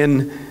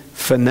 When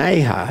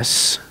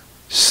Phinehas,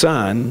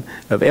 son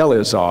of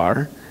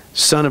Eleazar,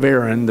 son of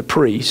Aaron the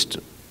priest,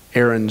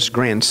 Aaron's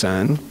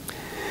grandson,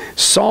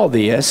 saw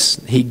this,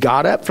 he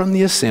got up from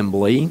the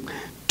assembly,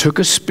 took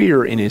a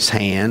spear in his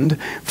hand,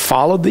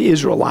 followed the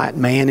Israelite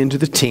man into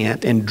the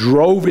tent, and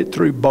drove it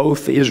through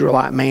both the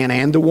Israelite man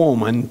and the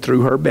woman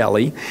through her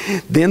belly.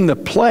 Then the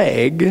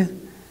plague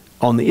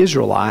on the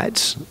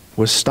Israelites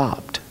was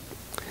stopped.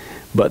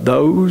 But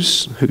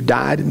those who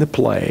died in the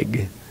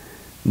plague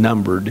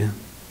numbered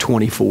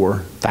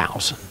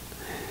 24,000.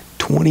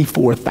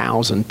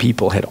 24,000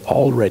 people had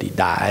already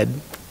died,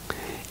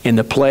 and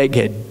the plague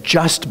had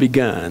just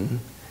begun,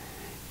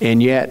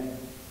 and yet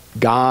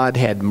God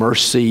had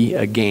mercy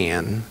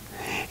again.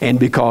 And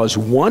because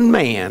one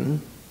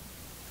man,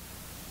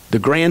 the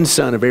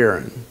grandson of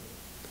Aaron,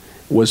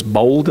 was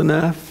bold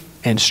enough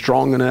and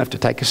strong enough to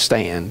take a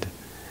stand,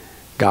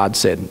 God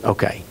said,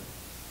 okay,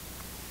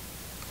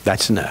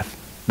 that's enough.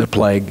 The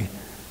plague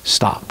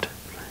stopped.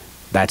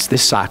 That's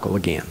this cycle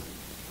again.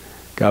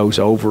 Goes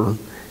over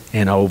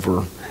and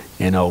over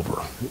and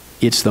over.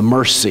 It's the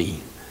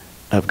mercy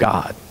of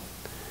God.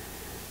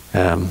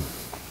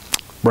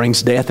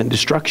 Brings death and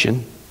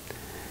destruction.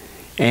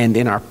 And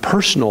in our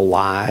personal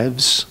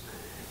lives,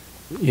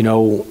 you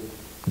know,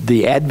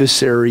 the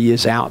adversary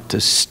is out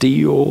to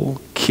steal,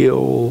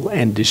 kill,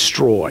 and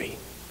destroy.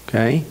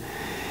 Okay?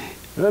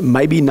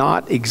 Maybe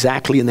not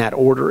exactly in that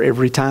order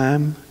every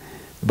time,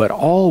 but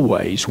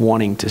always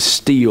wanting to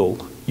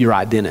steal your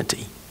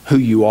identity, who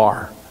you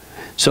are,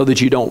 so that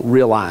you don't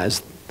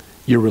realize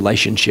your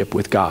relationship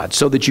with God,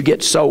 so that you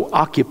get so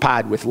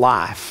occupied with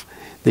life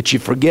that you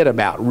forget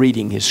about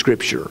reading His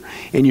Scripture,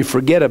 and you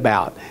forget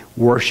about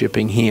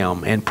worshiping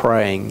Him and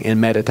praying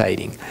and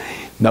meditating.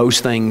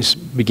 Those things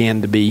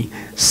begin to be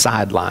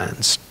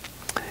sidelines.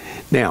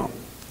 Now,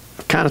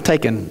 I've kind of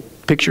taken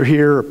a picture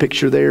here, a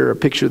picture there, a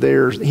picture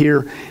there,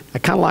 here. I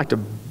kind of like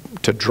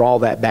to draw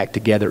that back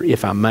together,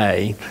 if I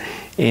may.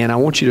 And I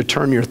want you to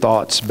turn your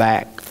thoughts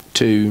back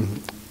to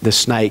the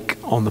snake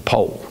on the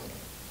pole.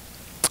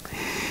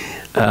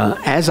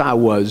 As I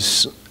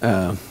was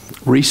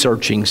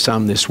researching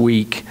some this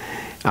week,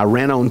 I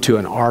ran onto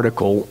an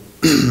article.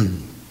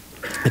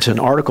 It's an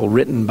article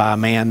written by a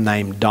man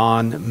named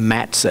Don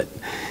Matzett,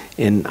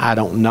 and I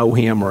don't know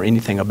him or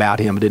anything about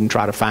him. I didn't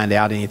try to find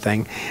out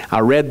anything.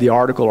 I read the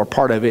article or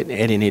part of it,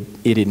 and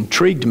it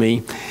intrigued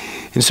me.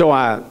 And so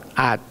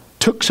I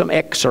took some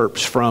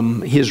excerpts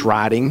from his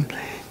writing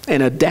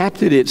and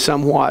adapted it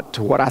somewhat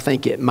to what I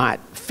think it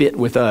might fit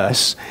with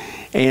us.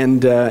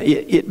 And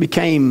it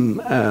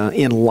became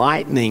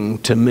enlightening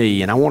to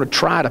me, and I want to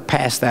try to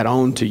pass that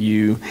on to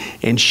you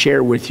and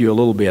share with you a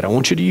little bit. I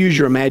want you to use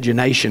your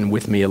imagination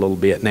with me a little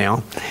bit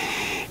now,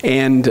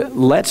 and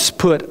let's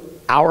put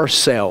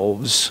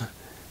ourselves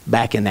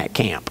back in that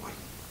camp,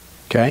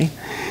 okay?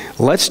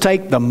 Let's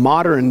take the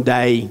modern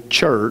day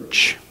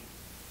church,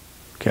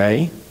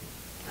 okay,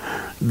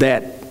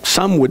 that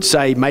some would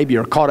say maybe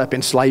are caught up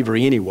in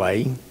slavery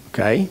anyway,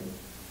 okay?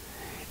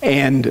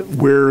 And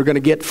we're going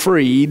to get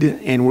freed,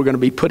 and we're going to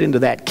be put into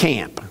that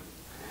camp.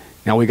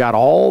 Now, we got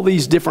all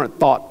these different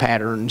thought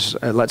patterns,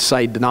 let's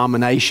say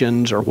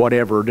denominations or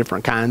whatever,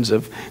 different kinds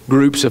of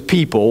groups of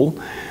people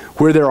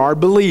where there are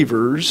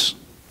believers,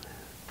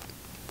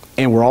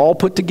 and we're all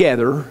put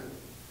together,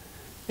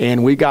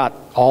 and we got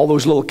all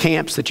those little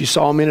camps that you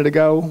saw a minute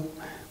ago.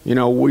 You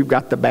know, we've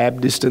got the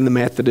Baptist and the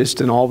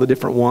Methodist and all the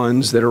different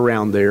ones that are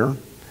around there.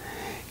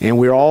 And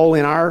we're all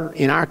in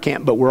our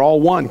camp, but we're all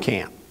one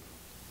camp.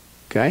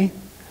 Okay?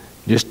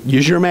 Just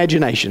use your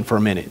imagination for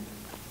a minute.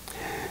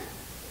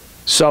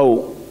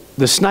 So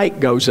the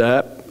snake goes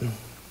up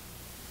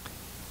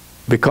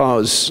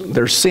because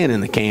there's sin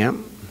in the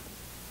camp.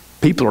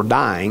 People are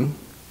dying.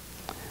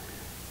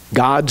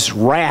 God's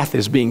wrath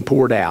is being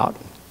poured out.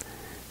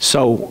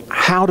 So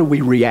how do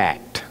we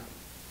react?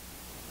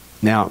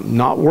 Now, I'm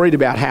not worried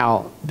about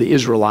how the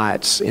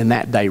Israelites in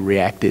that day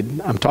reacted.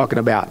 I'm talking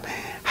about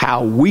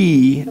how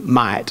we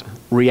might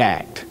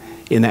react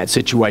in that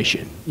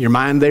situation. Your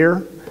mind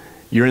there?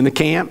 You're in the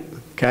camp,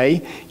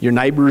 okay? Your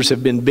neighbors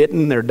have been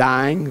bitten, they're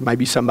dying.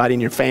 Maybe somebody in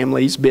your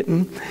family's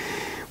bitten.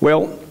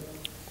 Well,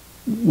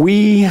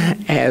 we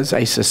as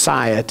a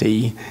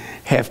society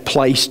have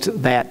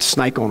placed that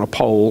snake on a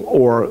pole,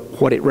 or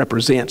what it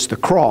represents, the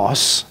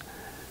cross,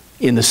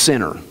 in the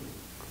center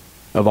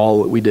of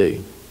all that we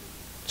do.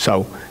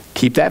 So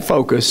keep that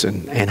focus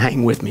and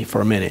hang with me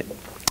for a minute.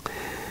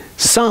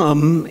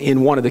 Some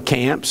in one of the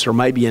camps, or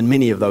maybe in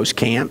many of those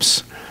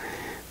camps,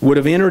 would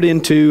have entered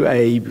into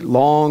a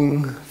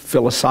long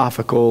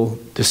philosophical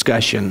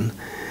discussion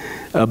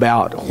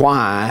about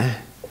why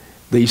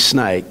these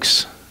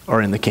snakes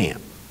are in the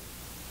camp.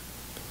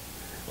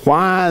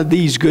 Why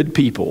these good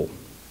people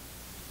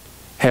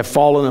have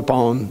fallen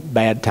upon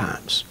bad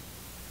times.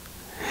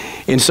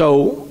 And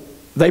so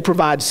they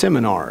provide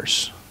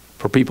seminars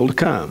for people to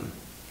come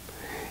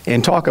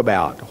and talk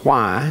about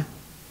why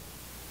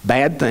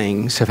bad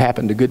things have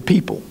happened to good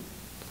people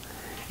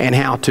and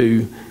how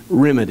to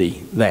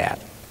remedy that.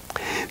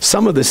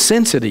 Some of the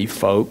sensitive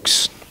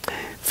folks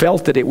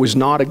felt that it was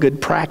not a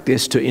good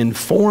practice to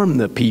inform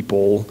the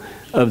people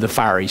of the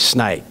fiery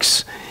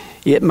snakes.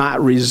 It might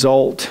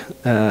result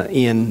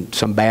in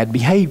some bad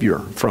behavior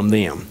from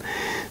them.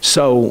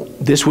 So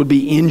this would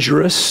be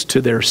injurious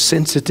to their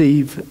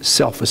sensitive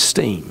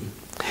self-esteem,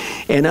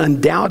 and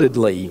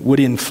undoubtedly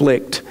would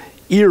inflict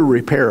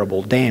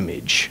irreparable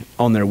damage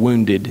on their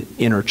wounded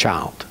inner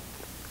child.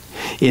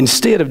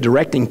 Instead of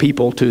directing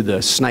people to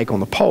the snake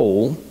on the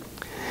pole,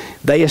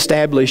 they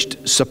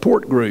established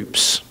support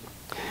groups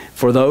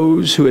for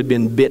those who had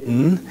been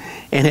bitten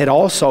and had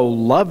also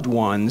loved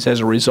ones as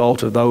a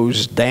result of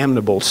those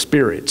damnable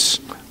spirits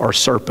or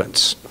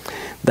serpents.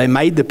 They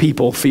made the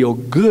people feel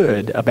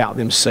good about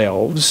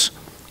themselves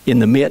in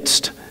the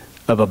midst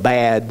of a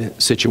bad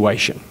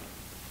situation.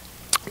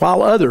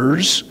 While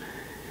others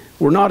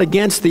were not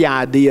against the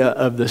idea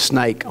of the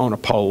snake on a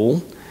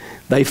pole,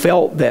 they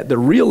felt that the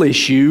real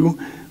issue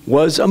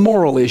was a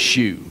moral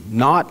issue,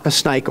 not a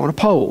snake on a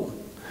pole.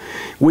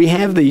 We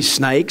have these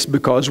snakes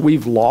because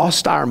we've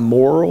lost our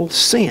moral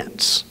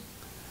sense.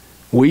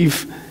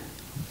 We've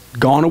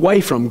gone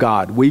away from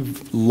God.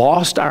 We've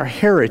lost our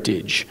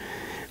heritage.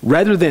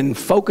 Rather than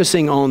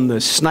focusing on the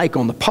snake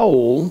on the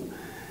pole,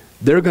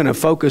 they're going to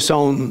focus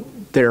on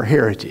their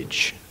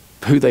heritage,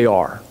 who they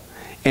are,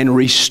 and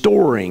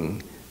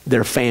restoring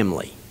their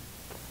family.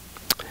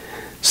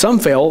 Some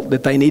felt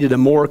that they needed a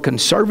more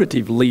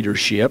conservative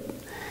leadership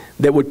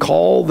that would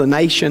call the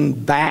nation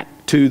back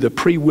to the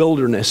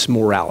pre-wilderness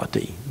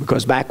morality,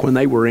 because back when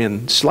they were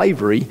in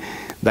slavery,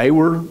 they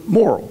were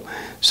moral.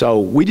 So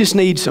we just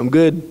need some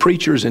good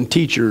preachers and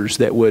teachers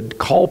that would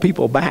call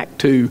people back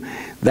to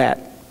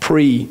that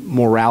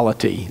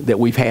pre-morality that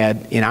we've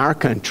had in our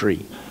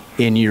country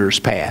in years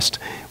past.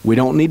 We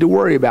don't need to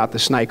worry about the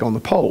snake on the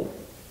pole.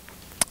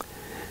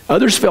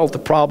 Others felt the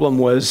problem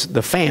was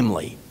the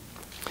family,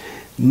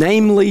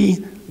 namely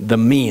the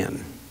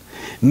men.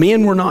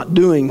 Men were not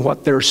doing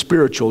what their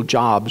spiritual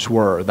jobs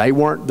were. They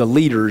weren't the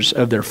leaders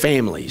of their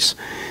families.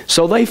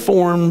 So they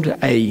formed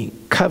a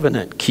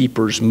covenant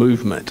keepers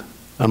movement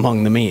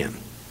among the men.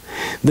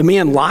 The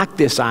men liked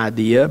this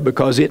idea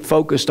because it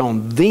focused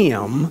on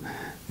them,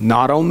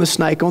 not on the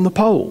snake on the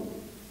pole.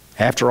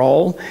 After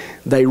all,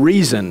 they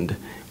reasoned,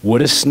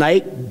 would a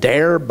snake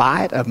dare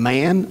bite a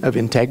man of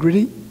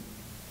integrity?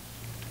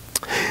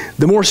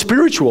 The more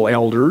spiritual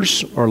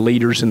elders or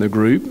leaders in the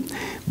group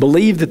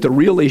believed that the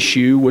real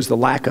issue was the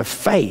lack of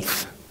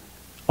faith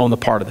on the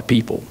part of the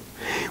people.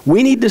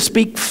 We need to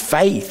speak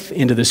faith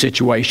into the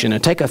situation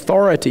and take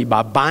authority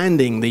by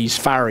binding these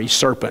fiery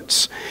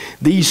serpents.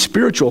 These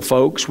spiritual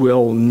folks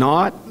were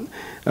not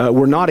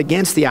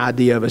against the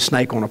idea of a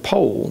snake on a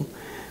pole,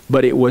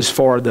 but it was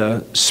for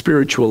the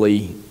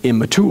spiritually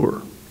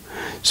immature.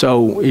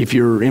 So if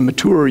you're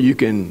immature, you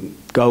can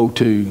go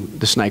to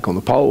the snake on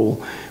the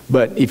pole.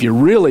 But if you're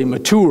really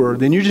mature,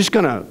 then you're just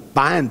going to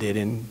bind it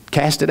and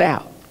cast it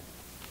out.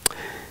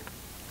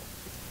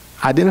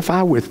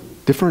 Identify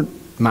with different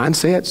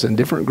mindsets and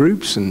different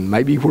groups and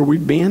maybe where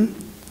we've been.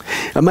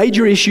 A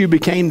major issue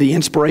became the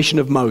inspiration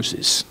of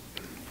Moses.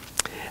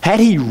 Had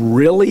he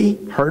really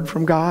heard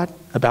from God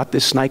about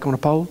this snake on a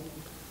pole?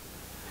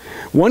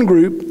 One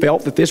group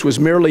felt that this was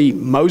merely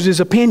Moses'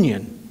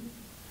 opinion.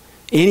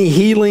 Any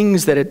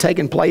healings that had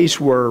taken place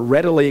were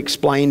readily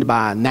explained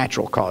by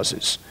natural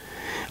causes.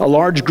 A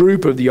large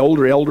group of the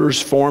older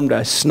elders formed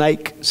a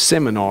snake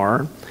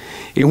seminar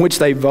in which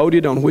they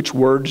voted on which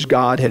words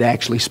God had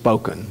actually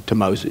spoken to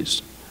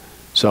Moses.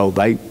 So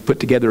they put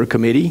together a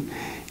committee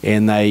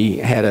and they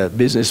had a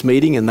business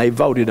meeting and they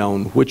voted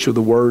on which of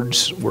the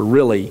words were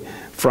really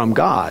from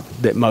God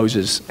that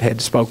Moses had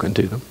spoken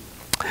to them.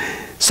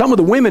 Some of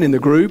the women in the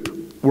group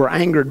were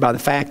angered by the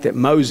fact that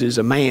Moses,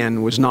 a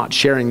man, was not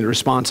sharing the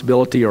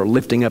responsibility or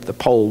lifting up the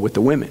pole with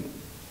the women.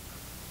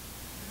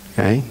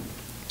 Okay?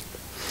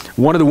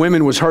 One of the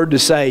women was heard to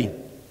say,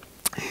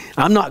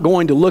 "I'm not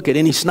going to look at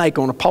any snake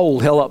on a pole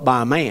held up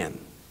by a man."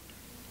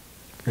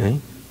 Okay?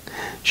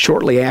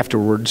 Shortly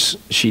afterwards,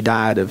 she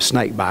died of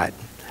snake bite.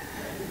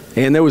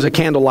 And there was a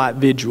candlelight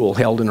vigil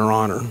held in her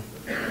honor.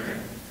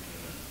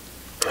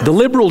 The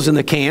liberals in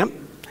the camp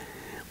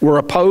were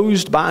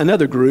opposed by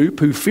another group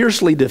who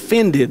fiercely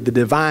defended the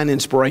divine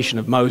inspiration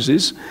of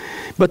Moses,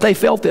 but they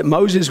felt that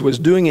Moses was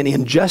doing an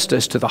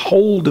injustice to the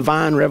whole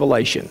divine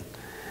revelation.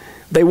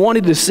 They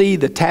wanted to see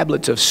the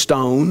tablets of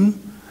stone,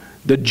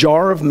 the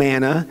jar of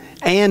manna,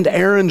 and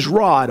Aaron's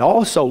rod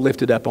also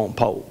lifted up on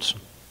poles.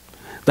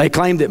 They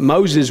claimed that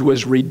Moses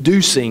was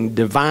reducing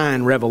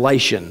divine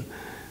revelation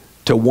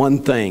to one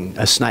thing,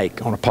 a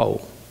snake on a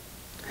pole.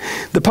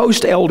 The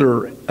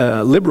post-elder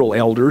liberal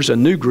elders, a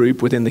new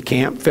group within the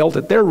camp, felt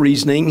that their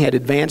reasoning had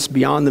advanced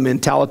beyond the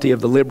mentality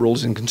of the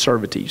liberals and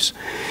conservatives.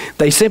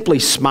 They simply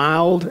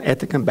smiled at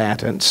the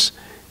combatants.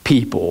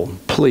 "People,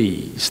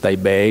 please," they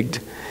begged.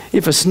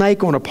 "If a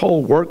snake on a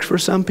pole works for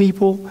some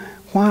people,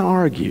 why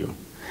argue?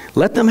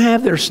 Let them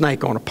have their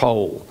snake on a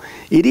pole.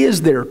 It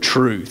is their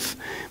truth,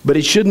 but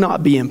it should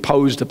not be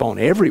imposed upon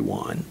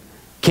everyone.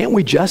 Can't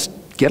we just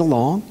get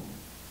along?"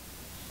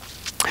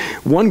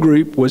 One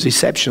group was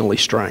exceptionally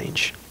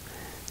strange.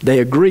 They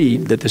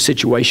agreed that the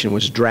situation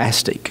was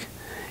drastic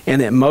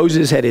and that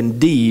Moses had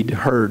indeed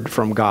heard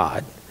from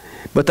God.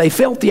 But they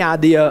felt the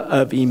idea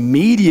of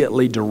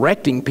immediately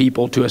directing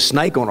people to a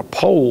snake on a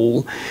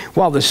pole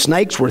while the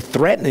snakes were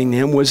threatening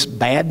them was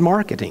bad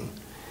marketing.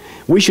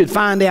 We should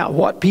find out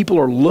what people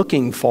are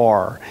looking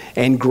for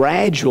and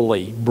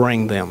gradually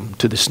bring them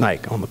to the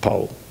snake on the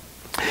pole.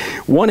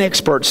 One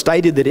expert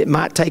stated that it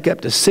might take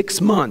up to 6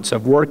 months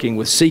of working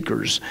with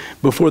seekers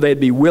before they'd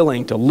be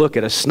willing to look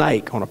at a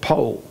snake on a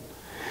pole.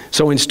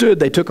 So instead,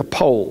 they took a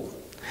poll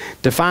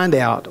to find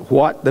out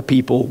what the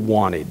people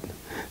wanted.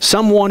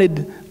 Some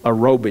wanted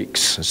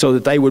aerobics so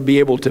that they would be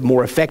able to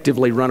more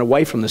effectively run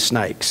away from the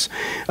snakes.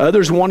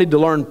 Others wanted to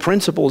learn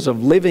principles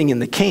of living in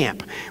the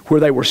camp where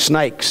there were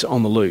snakes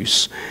on the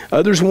loose.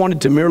 Others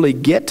wanted to merely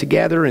get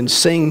together and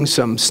sing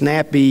some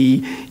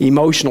snappy,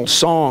 emotional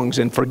songs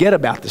and forget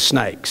about the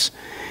snakes.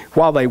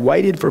 While they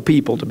waited for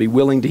people to be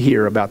willing to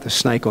hear about the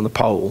snake on the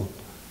pole,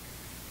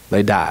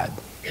 they died.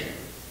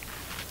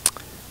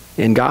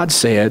 And God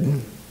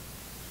said,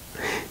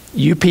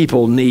 "You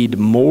people need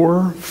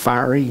more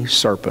fiery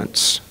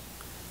serpents."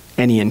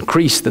 And He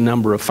increased the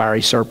number of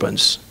fiery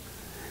serpents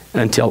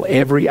until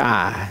every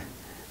eye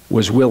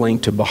was willing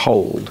to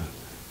behold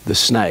the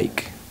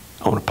snake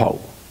on a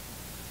pole.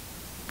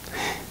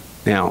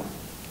 Now,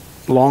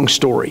 long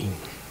story.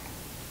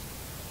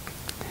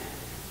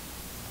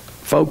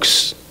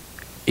 Folks,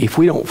 if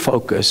we don't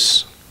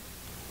focus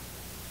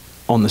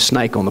on the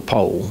snake on the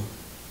pole,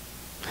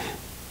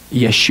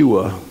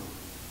 Yeshua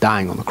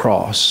dying on the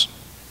cross,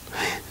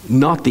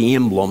 not the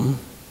emblem,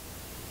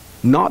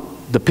 not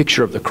the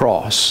picture of the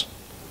cross,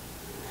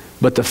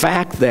 but the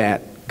fact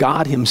that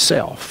God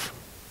Himself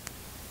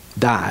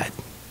died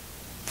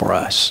for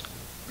us.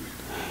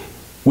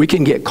 We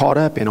can get caught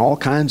up in all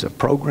kinds of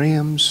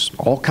programs,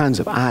 all kinds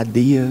of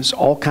ideas,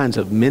 all kinds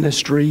of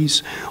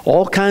ministries,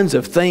 all kinds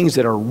of things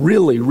that are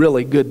really,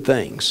 really good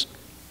things,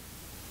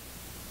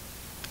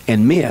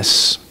 and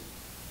miss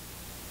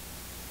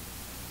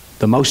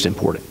the most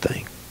important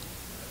thing,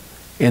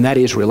 and that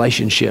is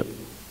relationship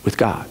with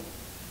God.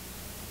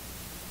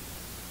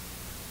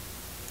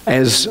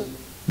 As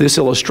this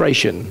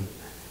illustration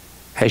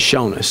has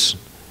shown us,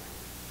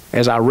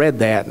 as I read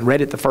that and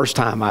read it the first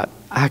time,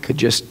 I could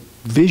just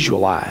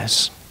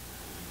visualize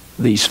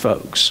these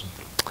folks.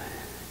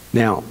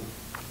 Now,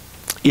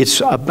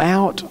 it's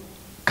about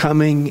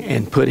coming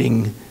and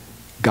putting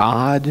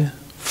God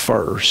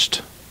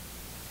first.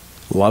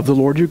 Love the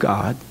Lord your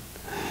God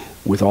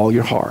with all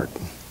your heart,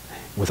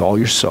 with all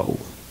your soul,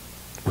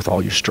 with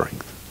all your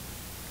strength.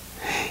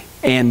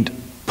 And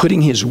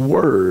putting His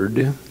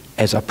Word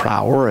as a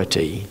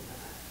priority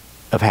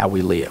of how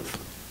we live.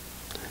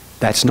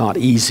 That's not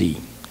easy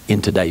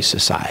in today's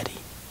society.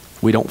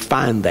 We don't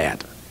find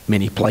that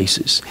many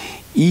places.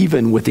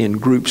 Even within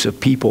groups of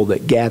people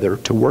that gather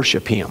to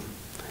worship Him,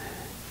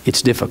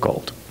 it's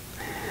difficult.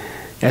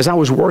 As I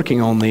was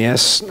working on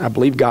this, I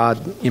believe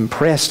God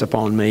impressed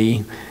upon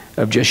me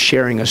of just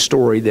sharing a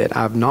story that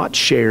I've not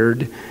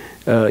shared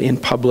in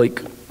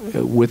public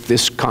with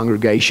this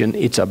congregation.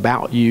 It's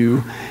about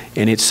you,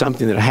 and it's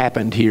something that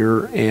happened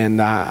here,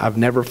 and I've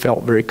never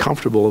felt very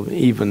comfortable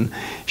even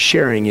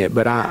sharing it,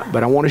 but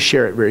I want to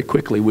share it very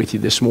quickly with you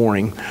this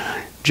morning,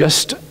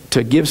 just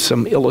to give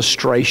some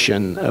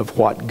illustration of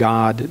what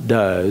God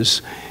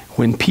does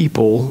when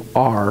people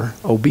are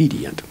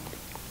obedient.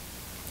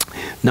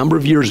 A number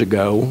of years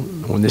ago,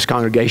 when this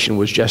congregation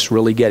was just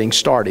really getting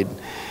started,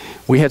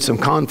 we had some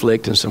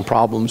conflict and some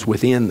problems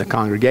within the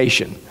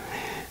congregation.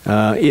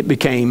 It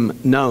became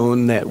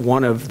known that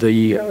one of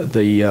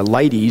the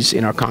ladies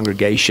in our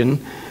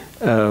congregation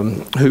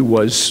who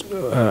was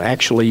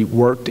actually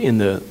worked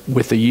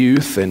with the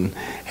youth and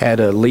had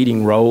a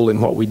leading role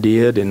in what we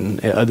did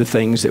and other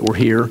things that were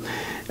here,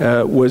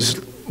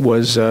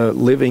 was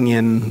living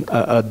in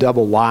a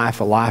double life,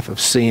 a life of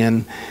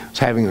sin, was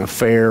having an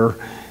affair,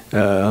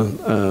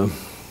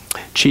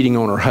 cheating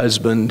on her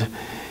husband.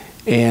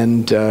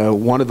 And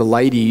one of the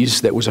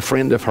ladies that was a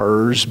friend of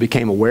hers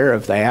became aware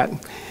of that,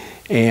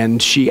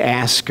 and she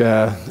asked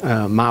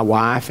my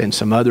wife and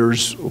some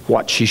others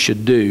what she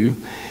should do.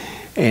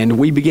 And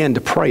we began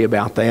to pray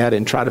about that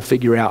and try to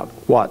figure out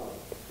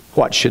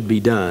what should be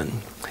done.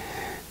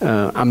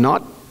 I'm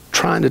not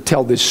trying to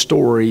tell this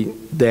story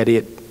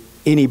that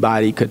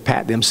anybody could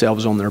pat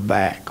themselves on their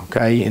back,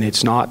 okay? And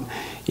it's not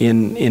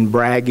in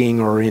bragging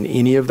or in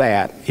any of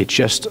that. It's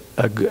just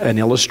an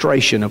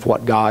illustration of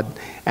what God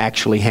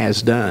actually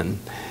has done.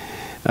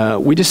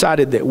 We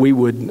decided that we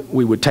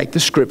would take the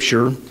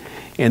Scripture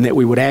and that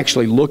we would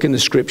actually look in the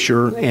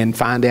Scripture and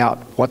find out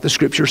what the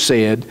Scripture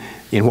said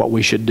and what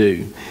we should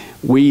do.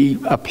 We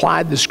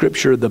applied the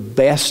Scripture the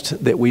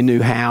best that we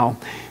knew how.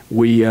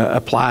 We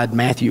applied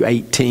Matthew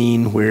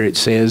 18, where it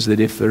says that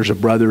if there's a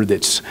brother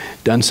that's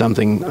done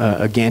something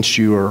against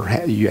you or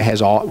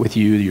has aught with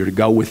you, you're to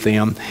go with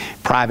them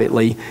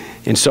privately.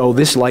 And so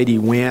this lady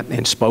went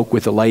and spoke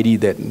with a lady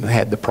that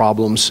had the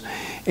problems,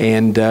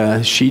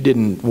 and she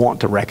didn't want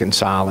to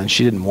reconcile, and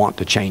she didn't want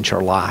to change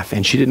her life,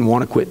 and she didn't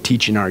want to quit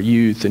teaching our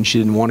youth, and she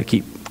didn't want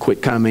to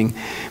quit coming,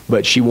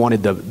 but she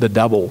wanted the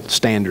double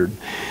standard.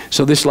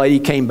 So this lady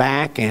came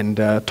back and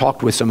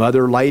talked with some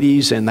other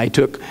ladies, and they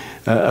took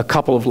a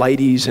couple of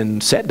ladies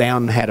and sat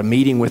down and had a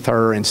meeting with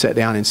her and sat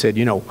down and said,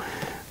 you know,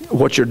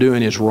 what you're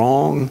doing is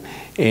wrong,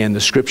 and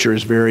the Scripture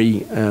is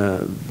very,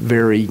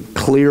 very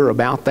clear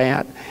about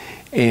that.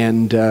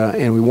 And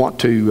we want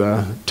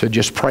to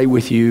just pray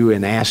with you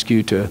and ask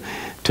you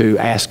to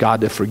ask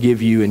God to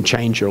forgive you and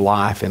change your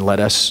life and let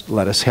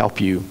us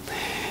help you.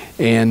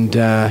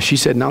 And she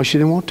said no, she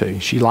didn't want to.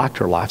 She liked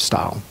her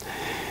lifestyle.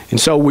 And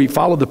so we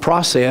followed the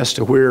process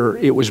to where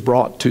it was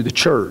brought to the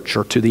church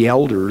or to the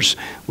elders.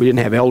 We didn't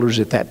have elders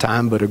at that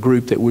time, but a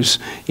group that was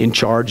in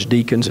charge,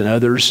 deacons and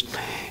others.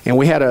 And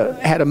we had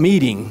a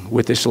meeting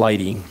with this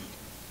lady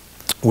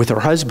with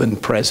her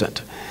husband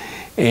present.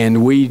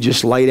 And we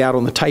just laid out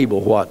on the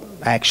table what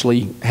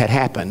actually had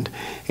happened.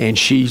 And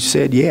she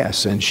said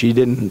yes. And she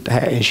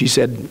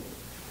said,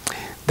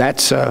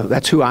 that's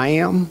who I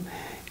am.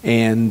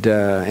 And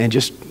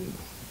just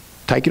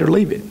take it or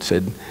leave it.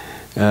 Said,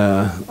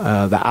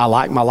 I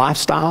like my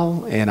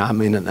lifestyle, and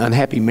I'm in an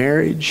unhappy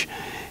marriage,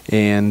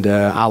 and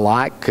I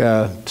like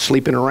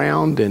sleeping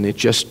around, and it's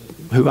just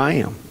who I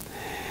am.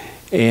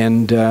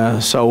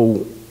 And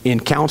so in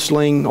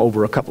counseling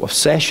over a couple of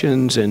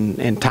sessions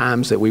and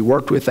times that we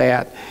worked with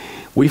that,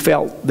 we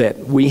felt that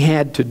we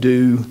had to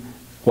do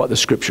what the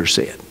Scripture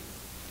said.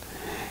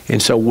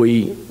 And so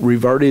we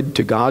reverted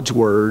to God's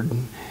Word,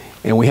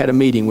 and we had a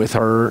meeting with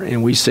her,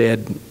 and we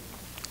said,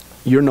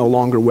 you're no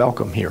longer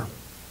welcome here.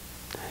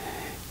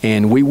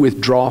 And we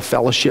withdraw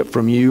fellowship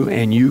from you,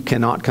 and you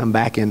cannot come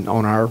back on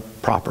our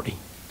property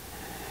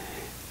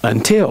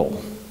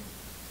until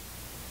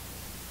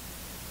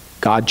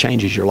God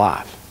changes your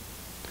life.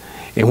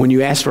 And when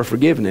you ask for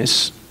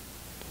forgiveness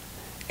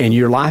and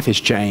your life has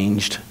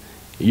changed,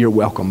 you're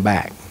welcome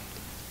back.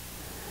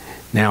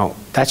 Now,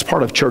 that's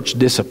part of church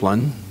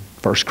discipline.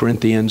 1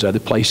 Corinthians, other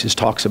places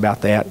talks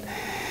about that.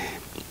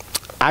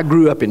 I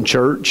grew up in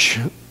church.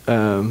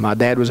 My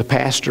dad was a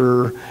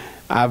pastor.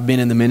 I've been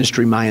in the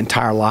ministry my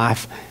entire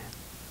life.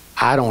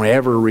 I don't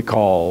ever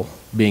recall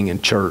being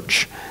in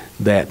church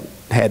that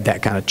had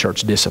that kind of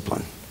church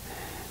discipline.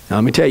 Now,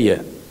 let me tell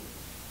you,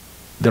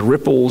 the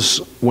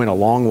ripples went a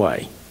long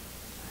way.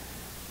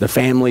 The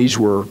families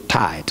were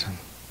tight.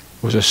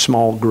 It was a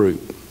small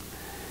group.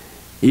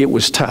 It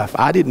was tough.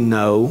 I didn't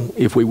know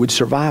if we would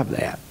survive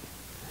that.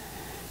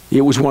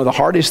 It was one of the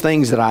hardest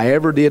things that I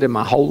ever did in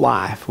my whole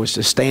life, was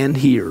to stand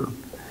here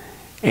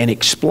and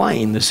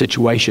explain the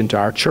situation to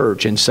our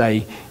church and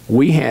say,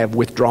 we have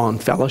withdrawn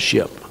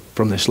fellowship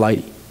from this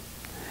lady,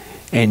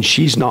 and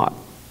she's not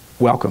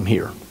welcome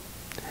here.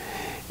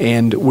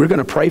 And we're going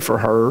to pray for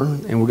her,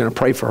 and we're going to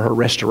pray for her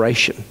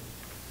restoration.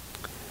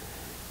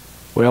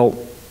 Well,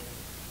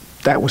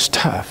 that was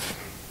tough.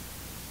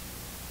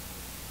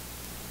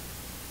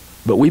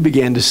 But we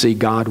began to see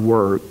God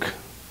work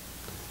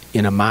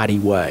in a mighty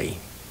way.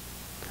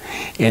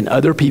 And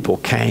other people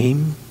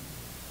came,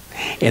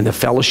 and the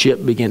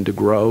fellowship began to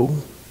grow,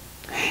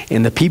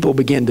 and the people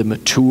began to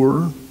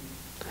mature,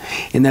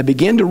 and they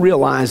began to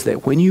realize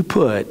that when you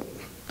put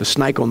the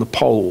snake on the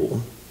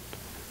pole,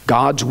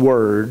 God's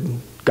Word,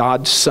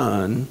 God's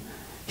Son,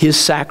 His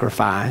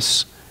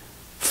sacrifice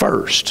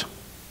first,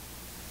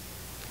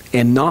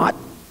 and not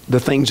the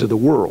things of the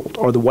world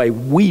or the way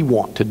we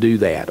want to do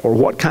that or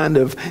what kind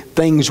of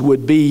things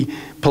would be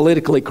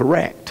politically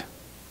correct,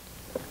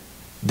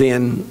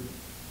 then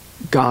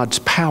God's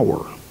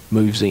power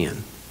moves in.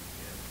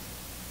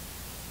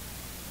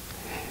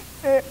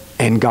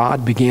 And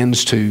God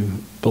begins to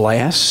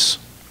bless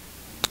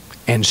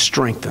and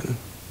strengthen.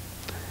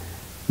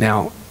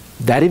 Now,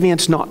 That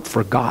event's not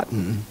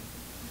forgotten,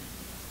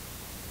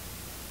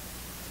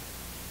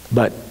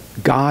 but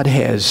God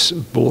has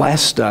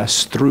blessed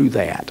us through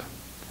that.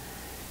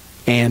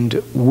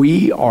 And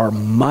we are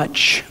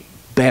much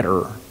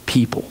better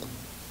people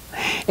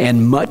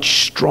and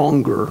much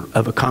stronger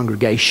of a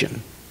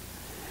congregation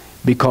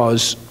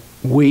because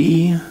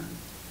we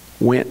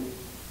went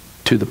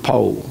to the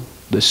pole,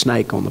 the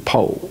snake on the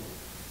pole.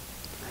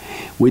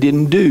 We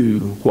didn't do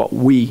what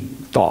we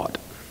thought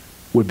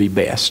would be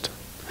best.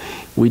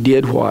 We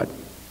did what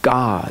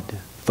God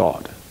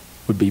thought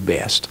would be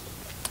best.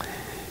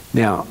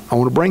 Now, I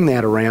want to bring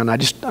that around.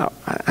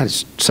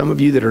 Some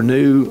of you that are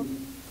new,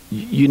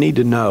 you need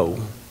to know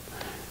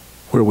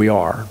where we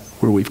are,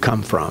 where we've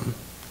come from.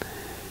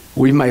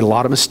 We've made a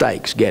lot of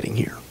mistakes getting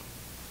here.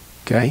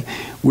 Okay?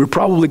 We're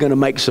probably going to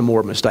make some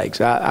more mistakes.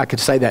 I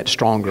could say that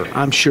stronger.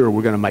 I'm sure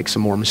we're going to make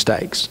some more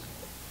mistakes.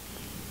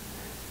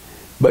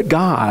 But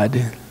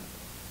God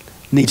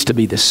needs to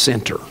be the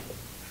center.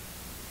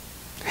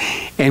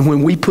 And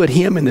when we put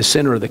Him in the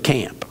center of the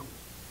camp,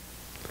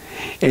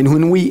 and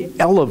when we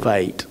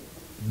elevate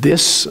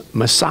this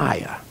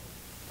Messiah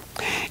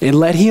and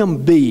let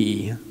Him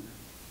be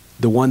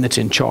the one that's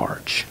in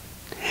charge,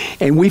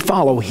 and we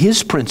follow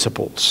His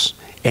principles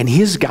and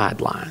His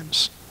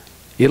guidelines,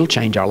 it'll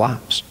change our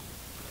lives.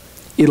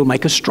 It'll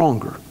make us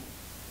stronger.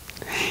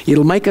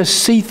 It'll make us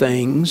see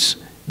things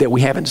that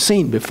we haven't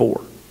seen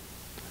before.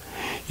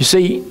 You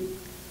see,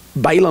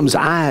 Balaam's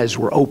eyes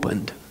were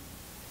opened.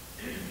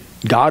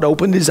 God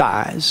opened his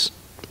eyes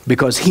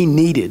because he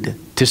needed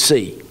to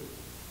see.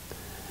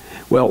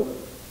 Well,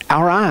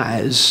 our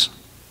eyes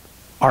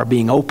are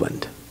being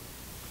opened,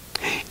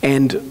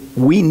 and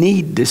we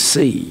need to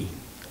see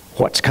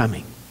what's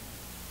coming.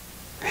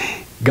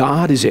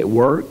 God is at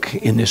work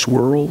in this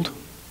world.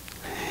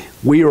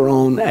 We are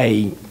on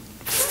a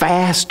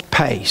fast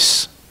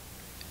pace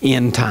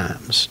in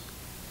times.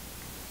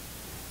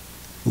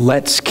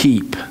 Let's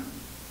keep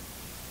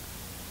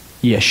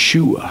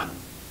Yeshua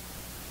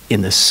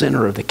in the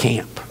center of the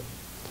camp.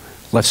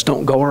 Let's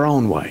don't go our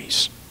own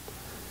ways.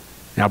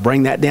 Now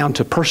bring that down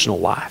to personal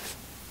life.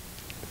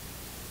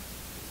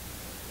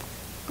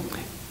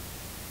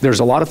 There's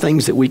a lot of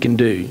things that we can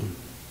do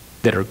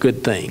that are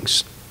good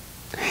things.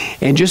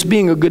 And just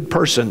being a good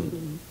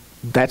person,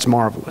 that's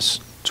marvelous.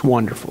 It's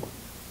wonderful.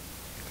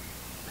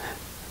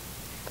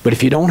 But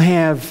if you don't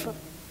have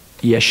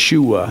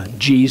Yeshua,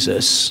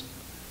 Jesus,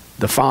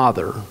 the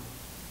Father,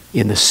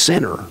 in the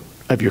center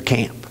of your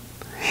camp,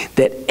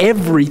 that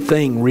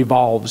everything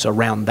revolves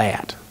around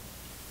that.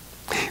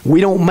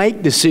 We don't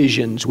make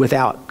decisions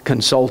without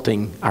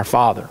consulting our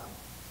Father.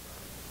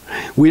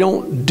 We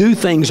don't do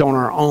things on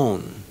our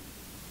own.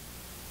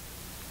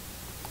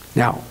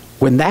 Now,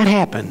 when that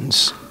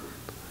happens,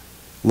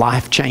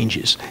 life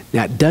changes.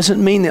 Now, it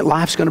doesn't mean that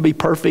life's going to be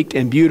perfect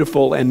and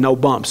beautiful and no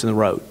bumps in the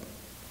road.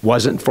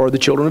 Wasn't for the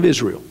children of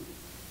Israel.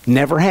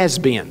 Never has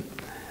been.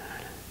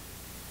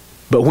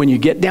 But when you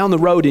get down the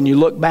road and you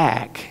look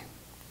back,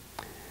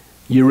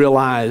 you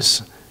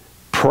realize,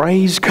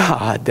 praise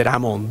God that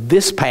I'm on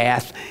this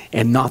path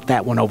and not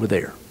that one over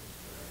there.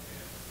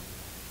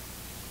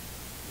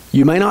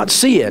 You may not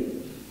see it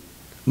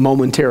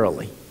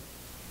momentarily,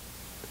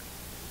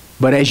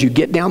 but as you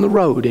get down the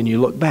road and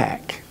you look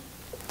back,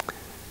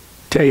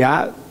 tell you,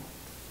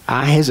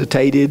 I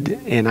hesitated,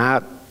 and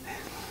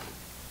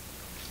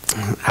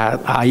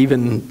I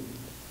even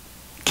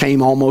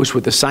came almost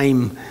with the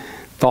same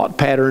thought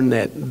pattern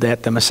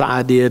that the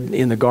Messiah did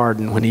in the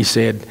garden when he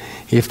said,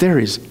 if there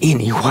is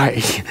any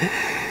way,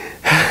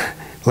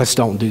 let's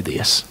don't do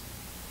this.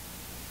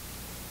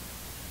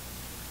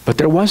 But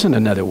there wasn't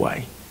another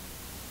way.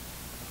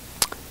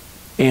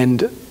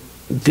 And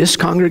this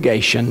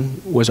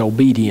congregation was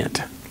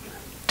obedient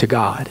to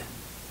God.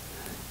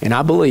 And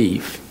I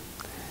believe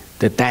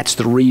that that's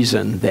the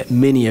reason that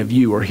many of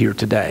you are here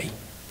today,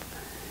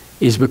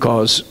 is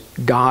because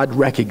God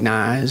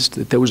recognized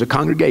that there was a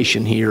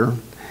congregation here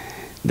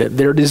that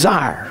their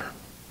desire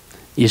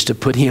is to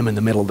put Him in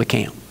the middle of the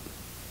camp.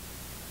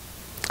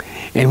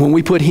 And when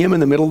we put Him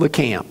in the middle of the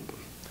camp,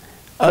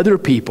 other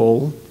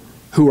people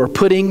who are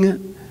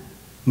putting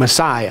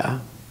Messiah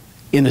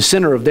in the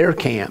center of their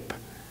camp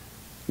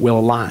will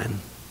align.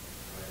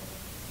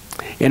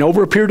 And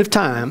over a period of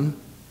time,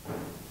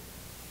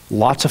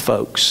 lots of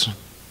folks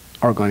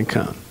are going to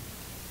come.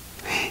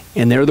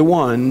 And they're the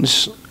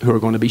ones who are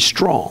going to be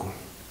strong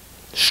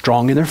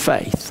in their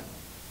faith.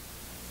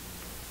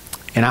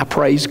 And I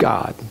praise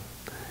God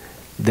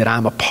that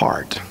I'm a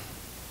part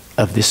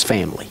of this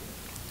family.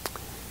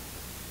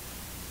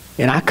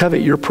 And I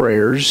covet your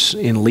prayers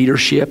in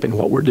leadership and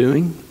what we're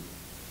doing.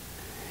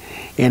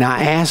 And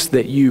I ask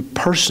that you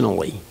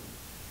personally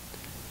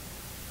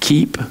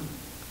keep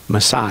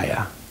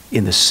Messiah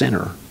in the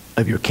center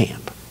of your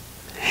camp.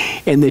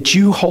 And that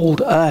you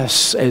hold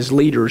us as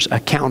leaders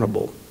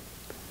accountable,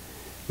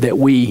 that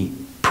we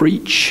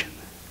preach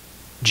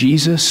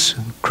Jesus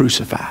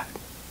crucified.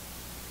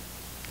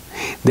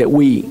 That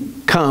we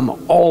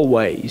come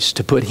always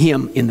to put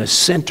Him in the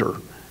center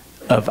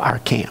of our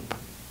camp.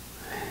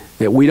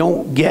 that we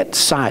don't get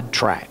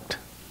sidetracked,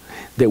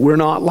 that we're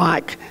not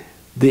like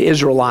the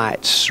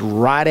Israelites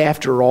right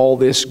after all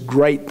this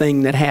great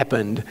thing that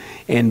happened,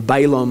 and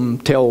Balaam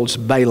tells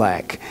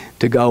Balak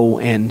to go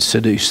and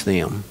seduce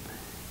them.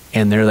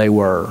 And there they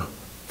were,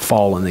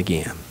 fallen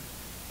again.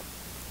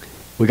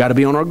 We got to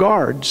be on our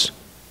guards,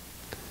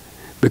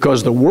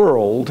 because the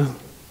world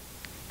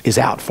is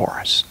out for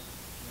us.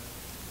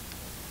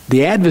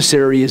 The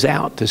adversary is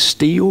out to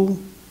steal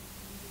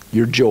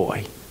your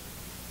joy,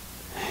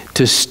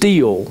 to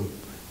steal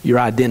your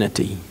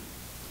identity,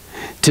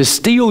 to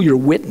steal your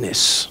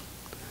witness,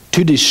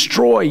 to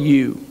destroy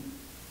you,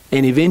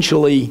 and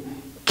eventually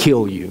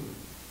kill you.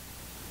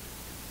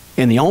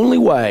 And the only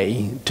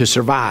way to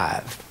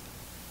survive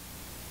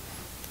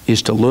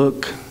is to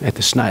look at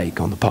the snake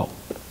on the pole,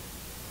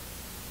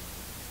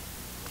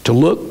 to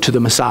look to the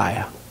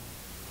Messiah,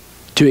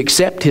 to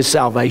accept His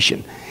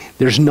salvation.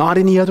 There's not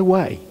any other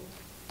way.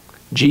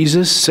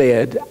 Jesus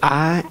said,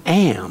 I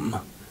am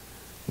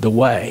the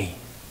way,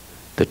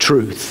 the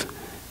truth,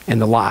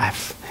 and the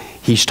life.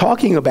 He's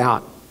talking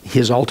about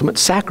His ultimate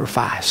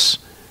sacrifice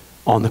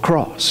on the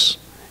cross,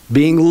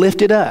 being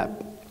lifted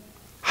up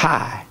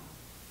high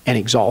and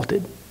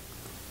exalted.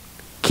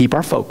 Keep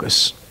our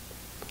focus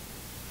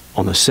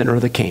on the center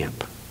of the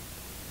camp,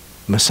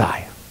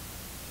 Messiah.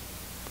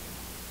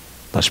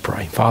 Let's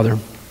pray. Father,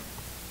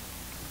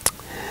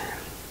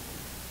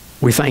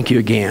 we thank You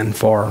again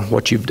for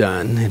what You've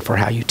done and for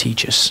how You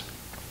teach us.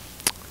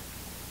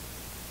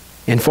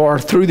 And for,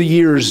 through the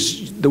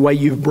years, the way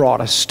You've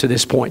brought us to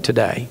this point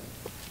today.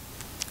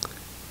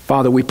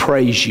 Father, we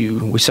praise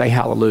You. We say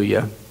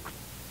hallelujah.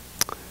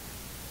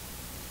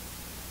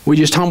 We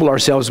just humble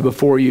ourselves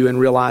before You and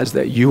realize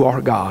that You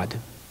are God,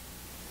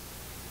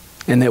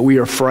 and that we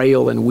are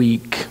frail and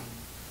weak,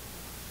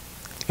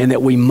 and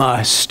that we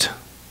must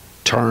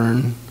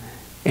turn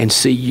and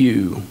see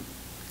You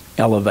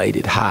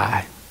elevated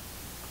high,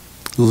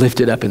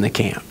 lifted up in the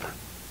camp.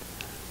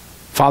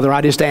 Father,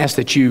 I just ask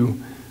that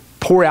You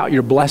pour out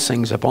Your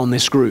blessings upon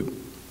this group.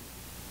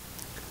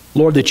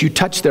 Lord, that You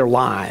touch their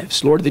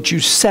lives. Lord, that You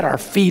set our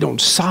feet on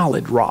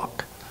solid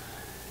rock.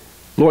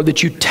 Lord,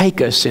 that You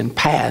take us in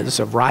paths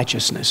of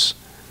righteousness,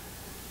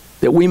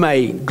 that we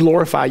may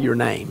glorify Your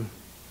name,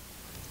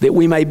 that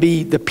we may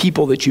be the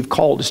people that You've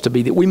called us to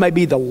be, that we may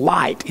be the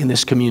light in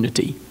this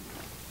community.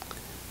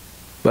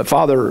 But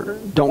Father,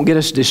 don't get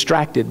us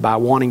distracted by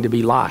wanting to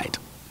be light,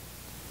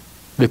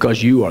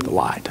 because You are the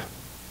light.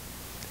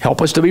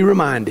 Help us to be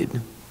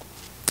reminded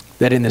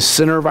that in the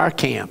center of our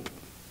camp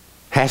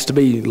has to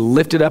be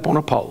lifted up on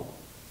a pole,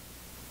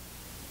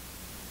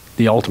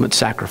 the ultimate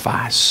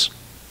sacrifice.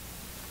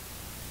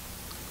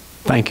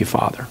 Thank You,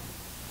 Father,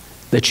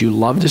 that You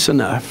loved us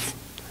enough,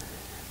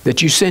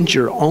 that You sent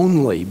Your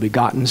only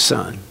begotten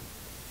Son,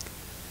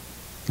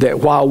 that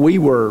while we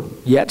were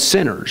yet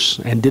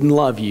sinners and didn't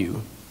love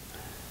You,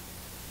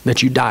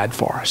 that You died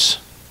for us.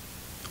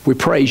 We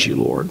praise You,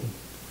 Lord,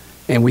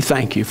 and we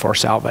thank You for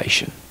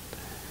salvation.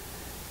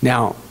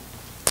 Now,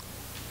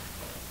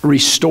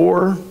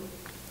 restore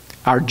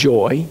our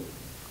joy.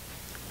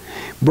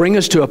 Bring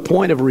us to a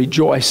point of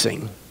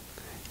rejoicing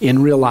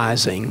in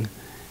realizing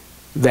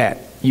that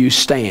You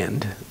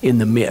stand in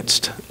the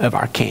midst of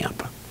our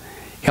camp.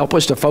 Help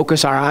us to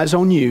focus our eyes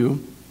on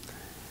You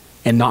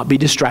and not be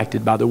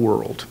distracted by the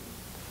world.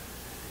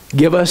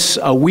 Give us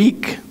a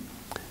week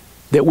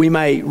that we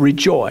may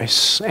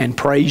rejoice and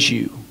praise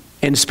You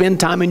and spend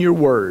time in Your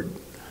Word.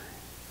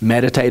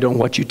 Meditate on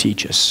what You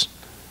teach us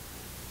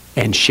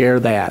and share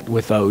that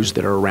with those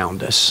that are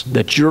around us,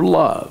 that Your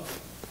love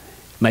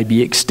may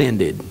be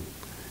extended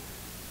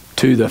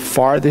to the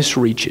farthest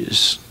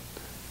reaches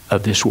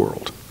of this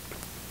world.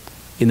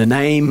 In the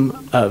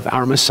name of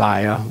our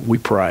Messiah, we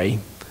pray,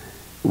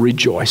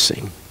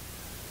 rejoicing,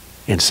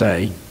 and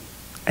say,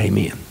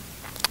 amen.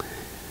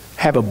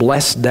 Have a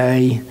blessed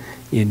day.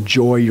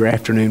 Enjoy your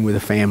afternoon with the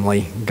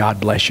family.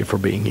 God bless you for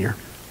being here.